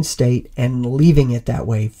pristine state and leaving it that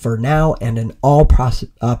way for now and in all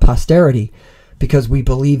posterity, because we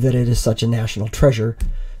believe that it is such a national treasure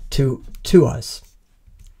to us.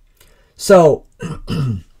 So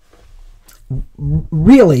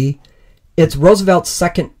really, it's Roosevelt's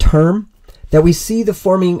second term that we see the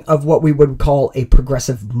forming of what we would call a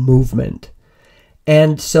progressive movement.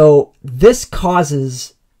 And so this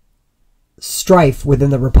causes strife within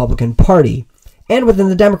the Republican Party and within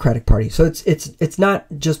the Democratic Party. So it's not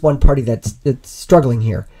just one party that's struggling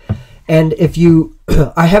here. And if you,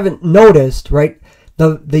 I haven't noticed, right,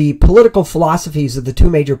 the political philosophies of the two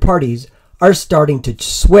major parties are starting to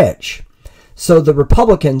switch. So the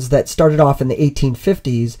Republicans that started off in the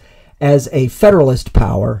 1850s as a federalist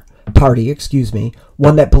party,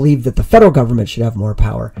 one that believed that the federal government should have more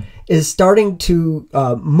power, is starting to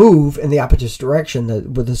move in the opposite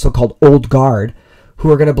direction with the so-called old guard,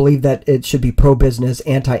 who are going to believe that it should be pro-business,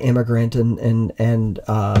 anti-immigrant, and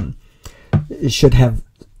should have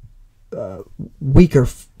weaker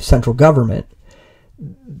central government.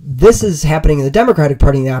 This is happening in the Democratic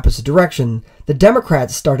Party in the opposite direction. The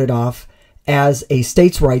Democrats started off as a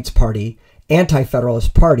states' rights party,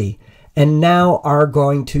 anti-federalist party, and now are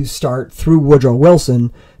going to start, through Woodrow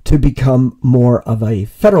Wilson, to become more of a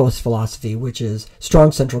federalist philosophy, which is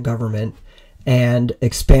strong central government and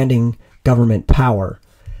expanding government power.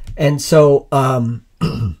 And so,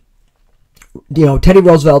 Teddy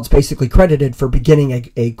Roosevelt's basically credited for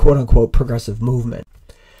beginning a quote-unquote progressive movement.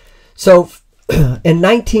 So in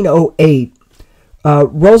 1908,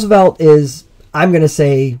 Roosevelt is, I'm going to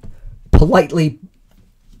say, politely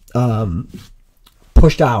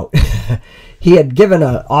pushed out. He had given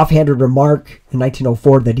an offhanded remark in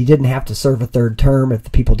 1904 that he didn't have to serve a third term if the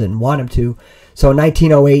people didn't want him to. So in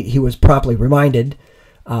 1908, he was promptly reminded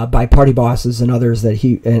by party bosses and others that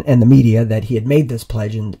and the media that he had made this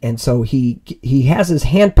pledge, and so he has his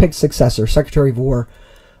handpicked successor, Secretary of War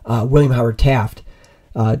William Howard Taft,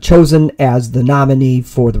 chosen as the nominee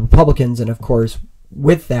for the Republicans, and of course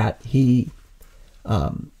with that he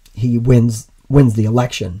wins the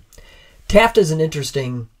election. Taft is an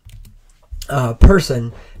interesting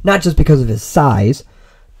person, not just because of his size,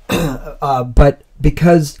 but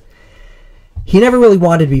because he never really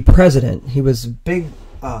wanted to be president. He was a big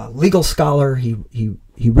legal scholar. He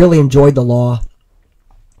really enjoyed the law.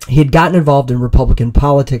 He had gotten involved in Republican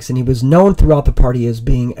politics, and he was known throughout the party as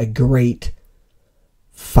being a great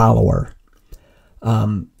follower.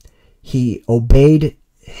 He obeyed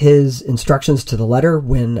his instructions to the letter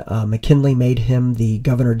when McKinley made him the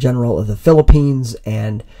Governor General of the Philippines,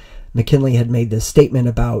 and McKinley had made this statement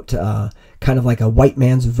about kind of like a white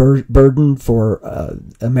man's burden for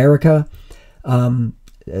America.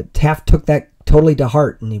 Taft took that totally to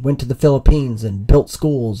heart, and he went to the Philippines and built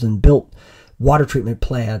schools and built water treatment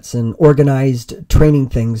plants and organized training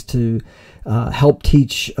things to help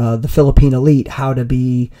teach the Philippine elite how to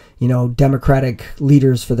be, democratic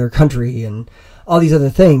leaders for their country. And all these other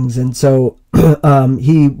things. And so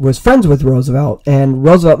he was friends with Roosevelt, and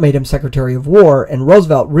Roosevelt made him Secretary of War, and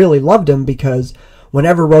Roosevelt really loved him because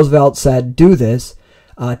whenever Roosevelt said, do this,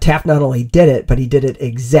 Taft not only did it, but he did it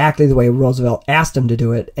exactly the way Roosevelt asked him to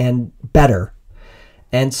do it, and better.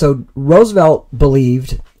 And so Roosevelt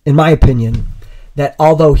believed, in my opinion, that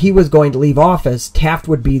although he was going to leave office, Taft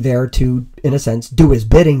would be there to, in a sense, do his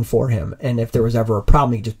bidding for him. And if there was ever a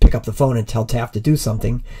problem, he'd just pick up the phone and tell Taft to do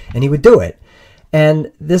something, and he would do it.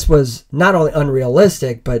 And this was not only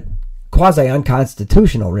unrealistic, but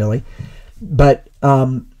quasi-unconstitutional, really. But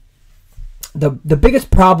the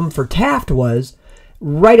biggest problem for Taft was,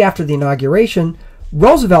 right after the inauguration,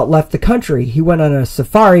 Roosevelt left the country. He went on a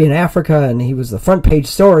safari in Africa, and he was the front page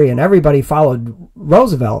story, and everybody followed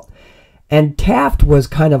Roosevelt. And Taft was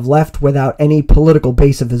kind of left without any political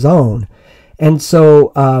base of his own. And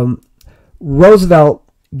so Roosevelt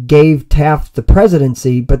gave Taft the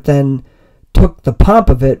presidency, but then took the pomp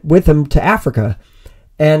of it with him to Africa.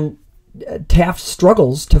 And Taft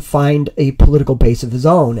struggles to find a political base of his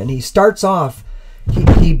own. And he starts off,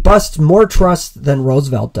 he busts more trust than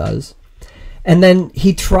Roosevelt does. And then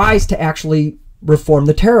he tries to actually reform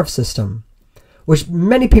the tariff system, which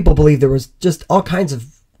many people believe there was just all kinds of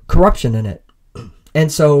corruption in it.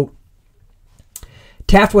 And so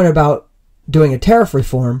Taft went about doing a tariff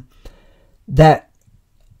reform that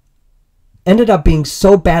ended up being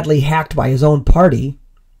so badly hacked by his own party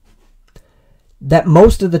that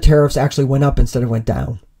most of the tariffs actually went up instead of went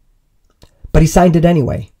down. But he signed it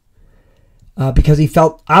anyway because he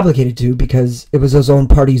felt obligated to, because it was his own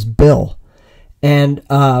party's bill. And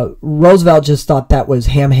Roosevelt just thought that was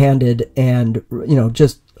ham-handed and,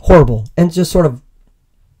 just horrible, and just sort of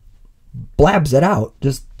blabs it out.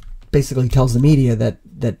 Just basically tells the media that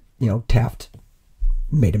Taft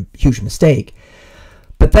made a huge mistake.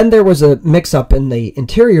 But then there was a mix-up in the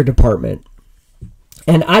Interior Department,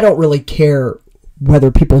 and I don't really care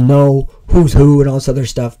whether people know who's who and all this other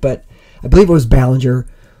stuff, but I believe it was Ballinger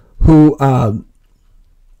who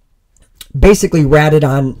basically ratted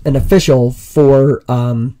on an official for,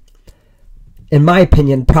 in my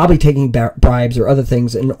opinion, probably taking bribes or other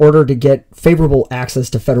things in order to get favorable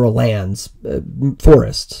access to federal lands,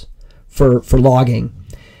 forests, for logging.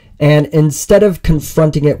 And instead of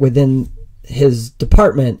confronting it within his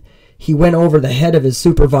department, he went over the head of his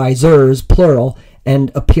supervisors, plural,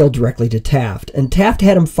 and appealed directly to Taft. And Taft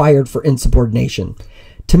had him fired for insubordination.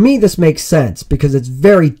 To me, this makes sense because it's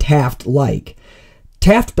very Taft-like.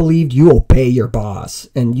 Taft believed you obey your boss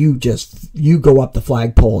and you go up the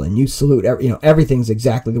flagpole and you salute. Everything's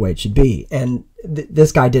exactly the way it should be. And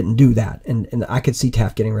this guy didn't do that, and I could see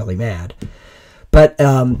Taft getting really mad. But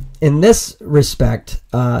in this respect,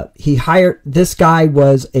 this guy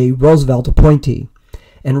was a Roosevelt appointee,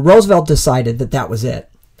 and Roosevelt decided that was it.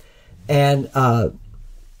 And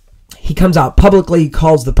he comes out publicly,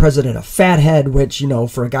 calls the president a fathead, which,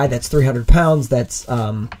 for a guy that's 300 pounds, that's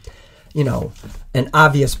an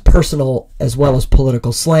obvious personal as well as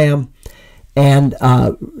political slam. And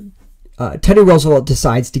Teddy Roosevelt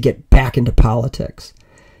decides to get back into politics.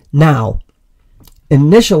 Now,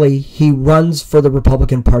 initially, he runs for the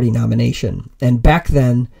Republican Party nomination. And back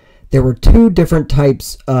then, there were two different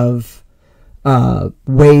types of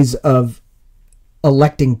ways of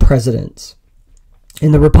electing presidents.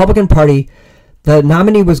 In the Republican Party, the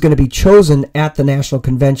nominee was going to be chosen at the National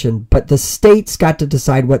Convention, but the states got to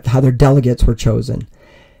decide how their delegates were chosen.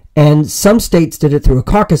 And some states did it through a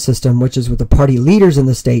caucus system, which is what the party leaders in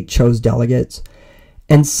the state chose delegates.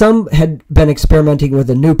 And some had been experimenting with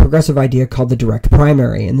a new progressive idea called the direct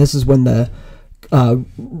primary. And this is when the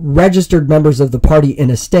registered members of the party in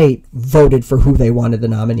a state voted for who they wanted the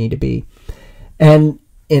nominee to be. And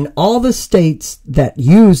in all the states that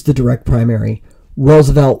used the direct primary,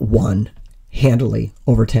 Roosevelt won handily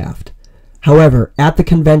over Taft. However, at the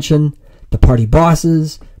convention, the party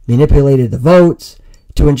bosses manipulated the votes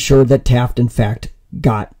to ensure that Taft, in fact,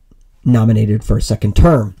 got nominated for a second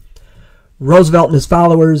term. Roosevelt and his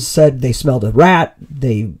followers said they smelled a rat.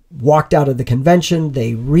 They walked out of the convention.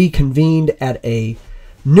 They reconvened at a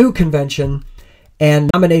new convention and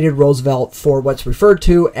nominated Roosevelt for what's referred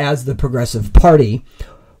to as the Progressive Party,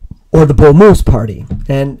 or the Bull Moose Party.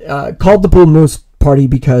 And called the Bull Moose Party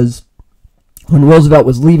because when Roosevelt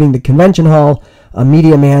was leaving the convention hall, a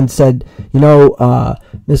media man said,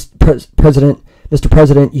 Mr.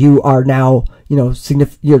 President, you are now,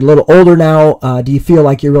 you're a little older now. Do you feel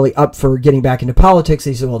like you're really up for getting back into politics?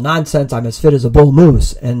 He said, well, nonsense. I'm as fit as a bull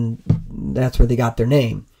moose. And that's where they got their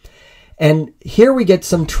name. And here we get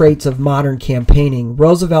some traits of modern campaigning.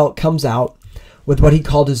 Roosevelt comes out with what he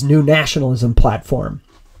called his new nationalism platform.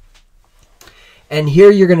 And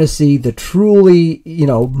here you're going to see the truly,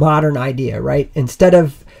 modern idea, right? Instead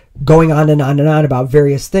of going on and on and on about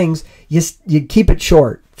various things, you keep it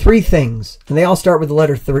short. 3 things. And they all start with the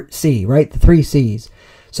letter C, right? The 3 C's.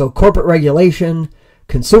 So corporate regulation,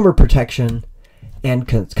 consumer protection, and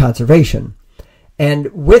conservation.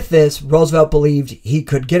 And with this, Roosevelt believed he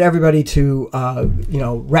could get everybody to,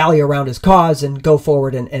 rally around his cause and go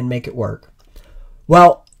forward and make it work.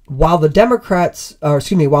 Well, while the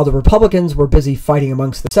Republicans were busy fighting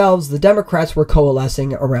amongst themselves, the Democrats were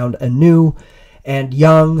coalescing around a new and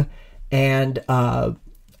young and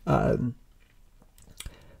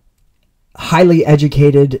highly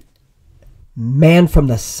educated man from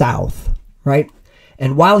the South, right?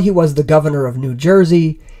 And while he was the governor of New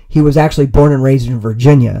Jersey, he was actually born and raised in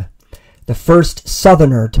Virginia, the first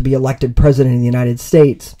Southerner to be elected president of the United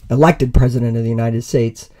States,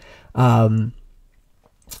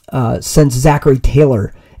 since Zachary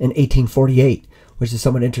Taylor in 1848, which is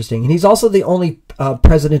somewhat interesting. And he's also the only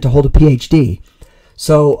president to hold a PhD.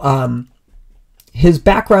 So his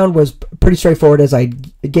background was pretty straightforward, as I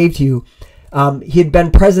gave to you. He had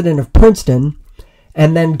been president of Princeton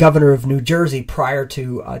and then governor of New Jersey prior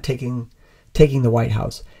to taking the White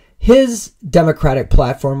House. His Democratic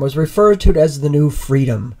platform was referred to as the New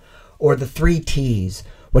Freedom, or the 3 T's,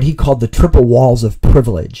 what he called the triple walls of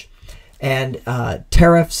privilege. And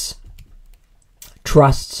tariffs,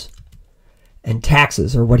 trusts, and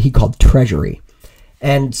taxes, or what he called treasury.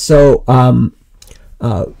 And so,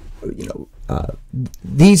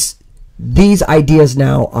 these ideas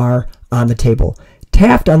now are on the table.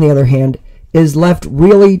 Taft, on the other hand, is left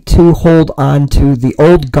really to hold on to the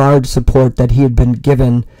old guard support that he had been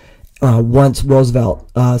given once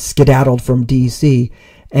Roosevelt skedaddled from D.C.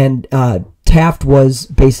 And Taft was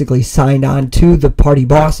basically signed on to the party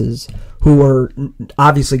bosses, who were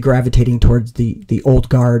obviously gravitating towards the old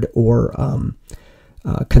guard or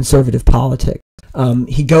conservative politics.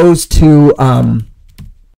 He goes to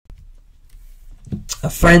a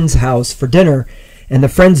friend's house for dinner, and the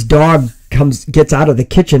friend's dog gets out of the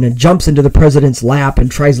kitchen and jumps into the president's lap and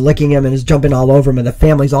tries licking him and is jumping all over him, and the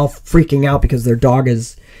family's all freaking out because their dog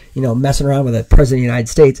is, messing around with the president of the United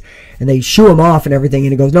States, and they shoo him off and everything,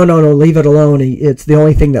 and he goes, no, leave it alone. It's the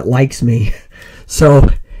only thing that likes me. So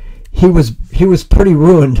he was pretty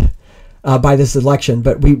ruined by this election,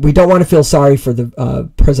 but we don't want to feel sorry for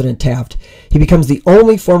the President Taft. He becomes the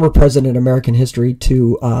only former president in American history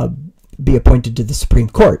to be appointed to the Supreme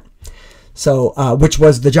Court. So, which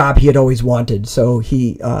was the job he had always wanted. So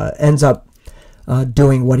he ends up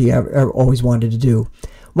doing what he always wanted to do.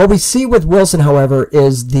 What we see with Wilson, however,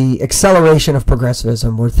 is the acceleration of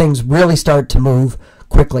progressivism, where things really start to move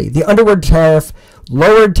quickly. The Underwood Tariff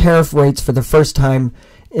lowered tariff rates for the first time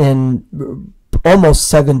in almost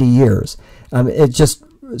 70 years. It's just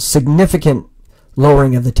significant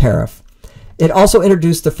lowering of the tariff. It also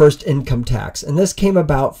introduced the first income tax, and this came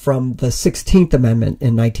about from the 16th Amendment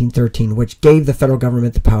in 1913, which gave the federal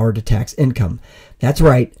government the power to tax income. That's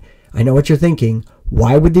right. I know what you're thinking.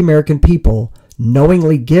 Why would the American people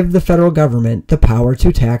knowingly give the federal government the power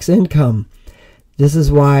to tax income? This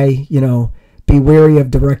is why, be wary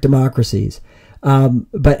of direct democracies.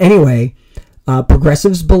 But anyway,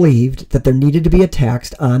 progressives believed that there needed to be a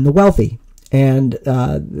tax on the wealthy. And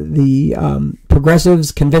the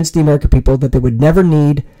progressives convinced the American people that they would never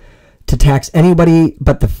need to tax anybody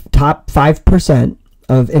but the top 5%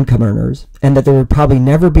 of income earners, and that there would probably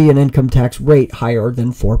never be an income tax rate higher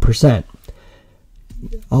than 4%.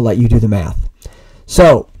 I'll let you do the math.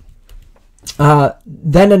 So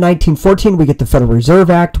then in 1914, we get the Federal Reserve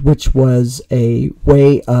Act, which was a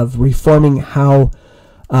way of reforming how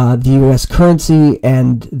the U.S. currency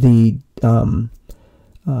and the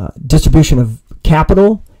distribution of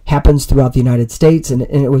capital happens throughout the United States, and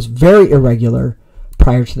it was very irregular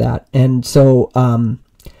prior to that. And so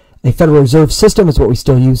a Federal Reserve System is what we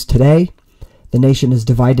still use today. The nation is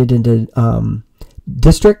divided into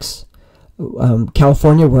districts.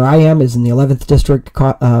 California, where I am, is in the 11th District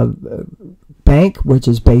Bank, which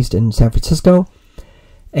is based in San Francisco.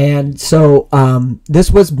 And so this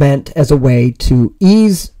was meant as a way to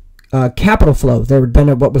ease capital flow. There had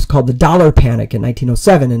been what was called the dollar panic in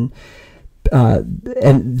 1907,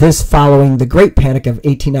 and this following the Great Panic of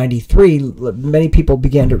 1893, many people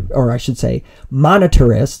began to, or I should say,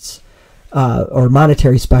 monetarists or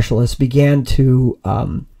monetary specialists began to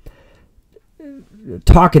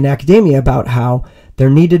talk in academia about how there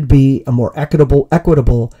needed to be a more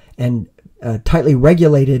equitable and tightly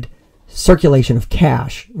regulated circulation of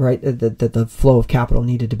cash, right? That the flow of capital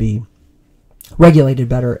needed to be regulated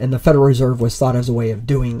better, and the Federal Reserve was thought as a way of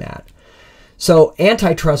doing that. So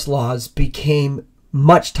antitrust laws became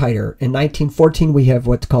much tighter. In 1914, we have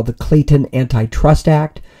what's called the Clayton Antitrust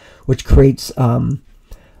Act, which creates the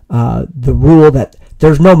rule that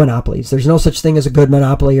there's no monopolies. There's no such thing as a good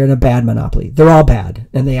monopoly and a bad monopoly. They're all bad,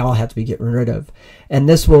 and they all have to be gotten rid of. And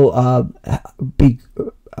this will be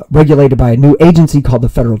regulated by a new agency called the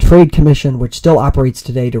Federal Trade Commission, which still operates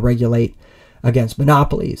today to regulate against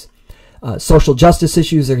monopolies. Social justice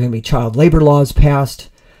issues, there are going to be child labor laws passed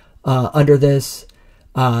under this.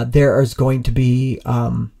 There is going to be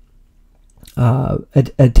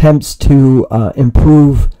attempts to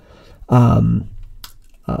improve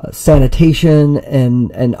sanitation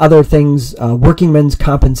and other things, working men's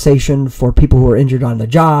compensation for people who are injured on the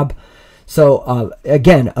job. So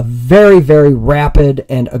again, a very, very rapid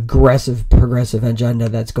and aggressive progressive agenda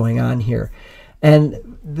that's going on here.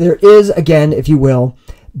 And there is, again, if you will,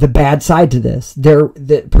 the bad side to this.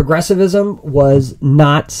 The progressivism was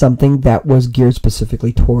not something that was geared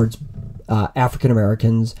specifically towards African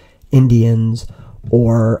Americans, Indians,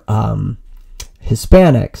 or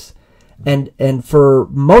Hispanics. And for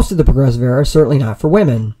most of the progressive era, certainly not for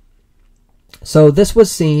women. So this was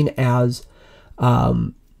seen as,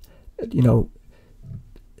 the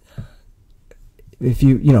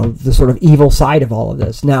sort of evil side of all of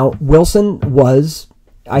this. Now, Wilson was,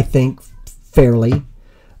 I think, fairly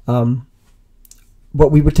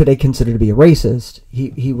what we would today consider to be a racist.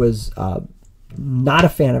 He was not a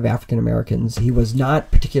fan of African Americans. He was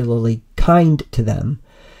not particularly kind to them.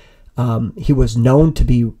 He was known to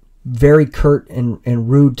be very curt and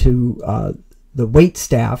rude to the wait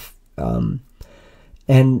staff,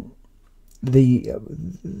 and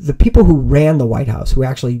the people who ran the White House, who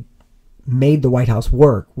actually made the White House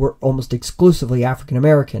work, were almost exclusively African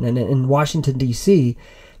American. And in Washington, D.C.,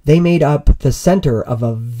 they made up the center of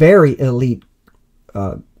a very elite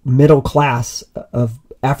middle class of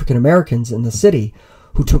African Americans in the city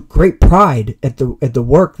who took great pride at the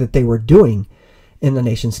work that they were doing in the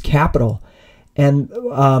nation's capital. And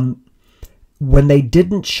when they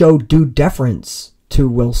didn't show due deference to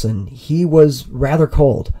Wilson, he was rather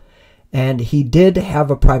cold. And he did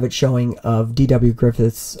have a private showing of D.W.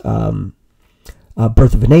 Griffith's Birth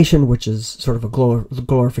of a Nation, which is sort of a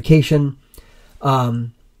glorification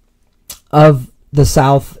of the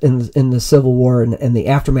South in the Civil War and the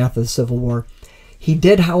aftermath of the Civil War. He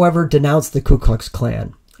did, however, denounce the Ku Klux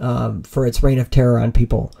Klan for its reign of terror on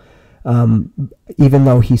people, even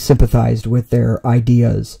though he sympathized with their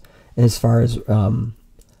ideas as far as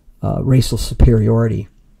racial superiority.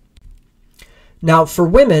 Now, for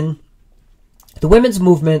women, the women's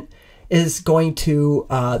movement is going to,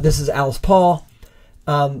 this is Alice Paul,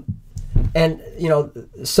 and,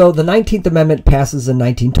 so the 19th Amendment passes in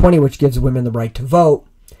 1920, which gives women the right to vote,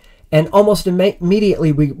 and almost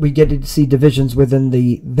immediately we get to see divisions within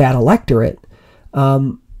that electorate.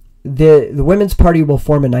 The Women's Party will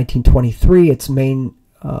form in 1923. Its main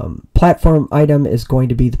platform item is going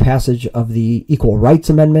to be the passage of the Equal Rights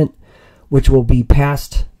Amendment, which will be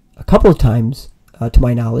passed a couple of times, to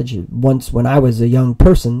my knowledge. Once, when I was a young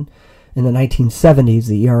person in the 1970s,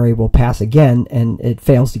 the ERA will pass again, and it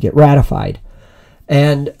fails to get ratified.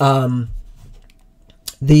 And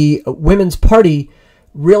the Women's Party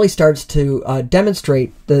really starts to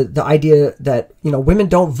demonstrate the idea that, women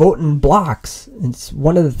don't vote in blocks. It's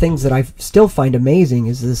one of the things that I still find amazing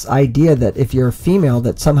is this idea that if you're a female,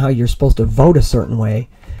 that somehow you're supposed to vote a certain way.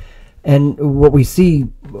 And what we see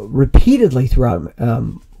repeatedly throughout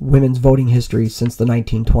women's voting history since the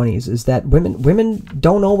 1920s is that women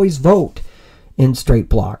don't always vote in straight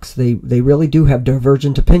blocks. They really do have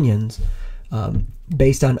divergent opinions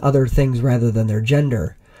based on other things rather than their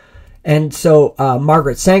gender. And so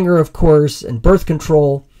Margaret Sanger, of course, and birth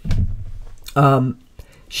control,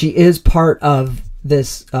 she is part of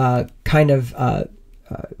this kind of,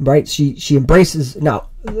 right? She embraces, now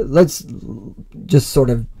let's just sort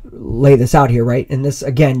of lay this out here, right? And this,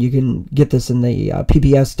 again, you can get this in the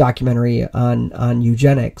PBS documentary on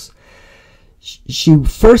eugenics. She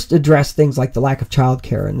first addressed things like the lack of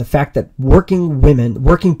childcare and the fact that working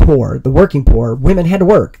poor women had to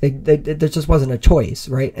work. There just wasn't a choice,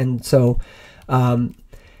 right? And so, and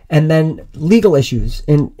then legal issues.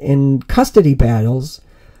 In custody battles,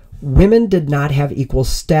 women did not have equal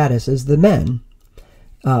status as the men.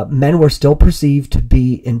 Men were still perceived to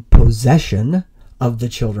be in possession of the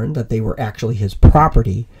children, that they were actually his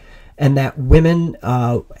property, and that women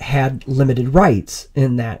had limited rights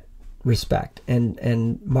in that respect.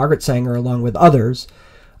 And Margaret Sanger, along with others,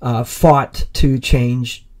 fought to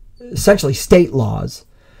change essentially state laws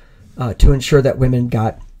to ensure that women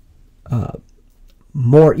got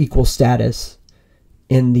more equal status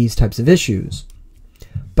in these types of issues.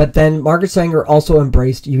 But then Margaret Sanger also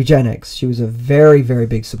embraced eugenics. She was a very, very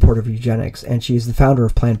big supporter of eugenics, and she's the founder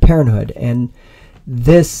of Planned Parenthood. And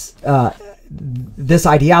this this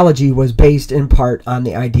ideology was based in part on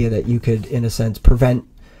the idea that you could, in a sense, prevent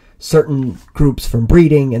certain groups from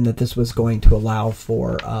breeding, and that this was going to allow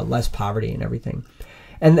for less poverty and everything.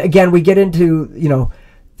 And again, we get into,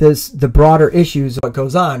 the broader issues of what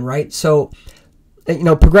goes on, right? So,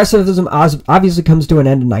 progressivism obviously comes to an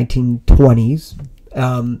end in 1920s.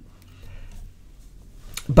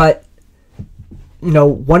 But,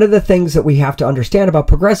 one of the things that we have to understand about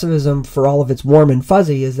progressivism, for all of its warm and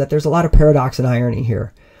fuzzy, is that there's a lot of paradox and irony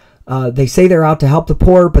here. They say they're out to help the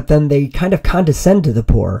poor, but then they kind of condescend to the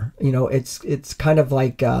poor. It's kind of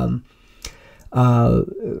like,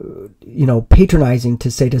 patronizing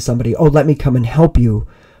to say to somebody, "Oh, let me come and help you,"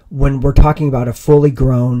 when we're talking about a fully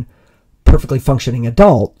grown, perfectly functioning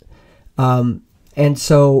adult. And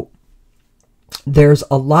so there's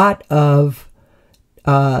a lot of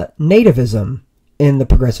nativism in the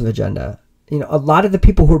progressive agenda. A lot of the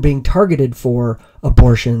people who are being targeted for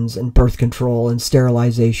abortions and birth control and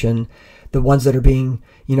sterilization, the ones that are being,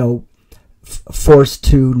 forced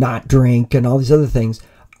to not drink and all these other things,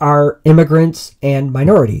 are immigrants and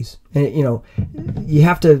minorities. And, you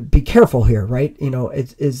have to be careful here, right?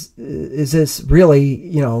 Is this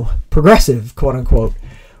really, progressive, quote unquote,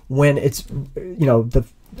 when it's,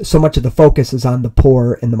 so much of the focus is on the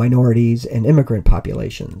poor and the minorities and immigrant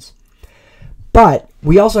populations. But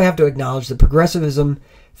we also have to acknowledge that progressivism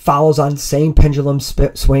follows on the same pendulum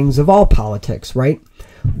swings of all politics, right?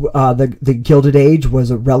 The Gilded Age was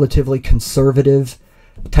a relatively conservative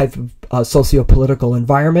type of socio-political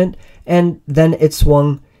environment, and then it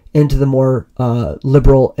swung into the more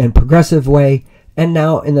liberal and progressive way, and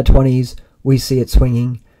now in the 20s we see it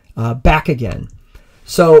swinging back again.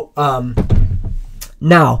 So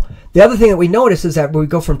now, the other thing that we notice is that when we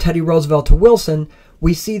go from Teddy Roosevelt to Wilson,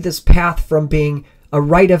 we see this path from being a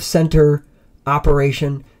right-of-center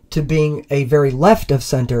operation to being a very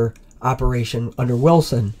left-of-center operation under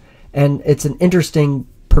Wilson. And it's an interesting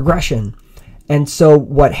progression. And so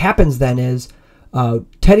what happens then is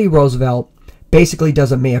Teddy Roosevelt basically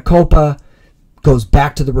does a mea culpa, goes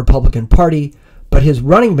back to the Republican Party, but his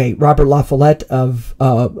running mate, Robert La Follette of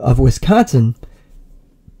Wisconsin,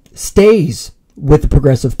 stays with the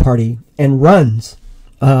Progressive Party and runs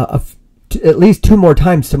at least 2 more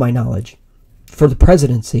times, to my knowledge, for the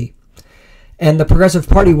presidency. And the Progressive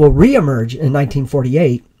Party will reemerge in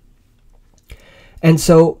 1948. And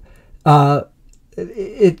so,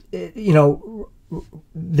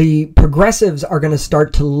 the progressives are going to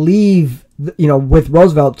start to leave, with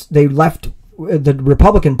Roosevelt, they left the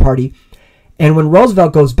Republican Party. And when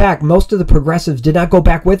Roosevelt goes back, most of the progressives did not go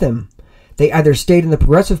back with him. They either stayed in the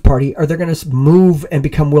Progressive Party or they're going to move and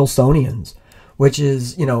become Wilsonians, which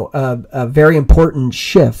is, a very important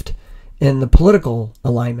shift in the political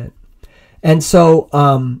alignment. And so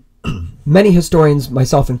many historians,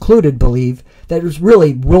 myself included, believe that it was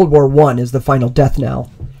really World War I is the final death knell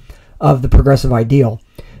of the progressive ideal.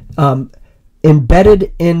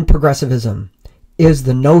 Embedded in progressivism is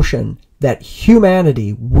the notion that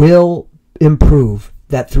humanity will improve,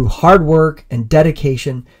 that through hard work and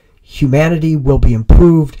dedication, humanity will be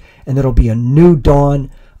improved, and there will be a new dawn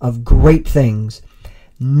of great things.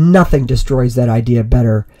 Nothing destroys that idea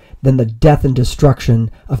better than the death and destruction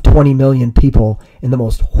of 20 million people in the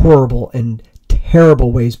most horrible and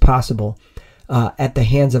terrible ways possible at the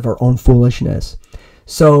hands of our own foolishness.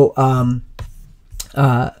 So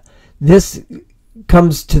this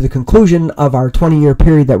comes to the conclusion of our 20-year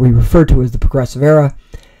period that we refer to as the Progressive Era.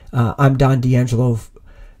 I'm Don De Angelo.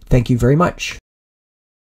 Thank you very much.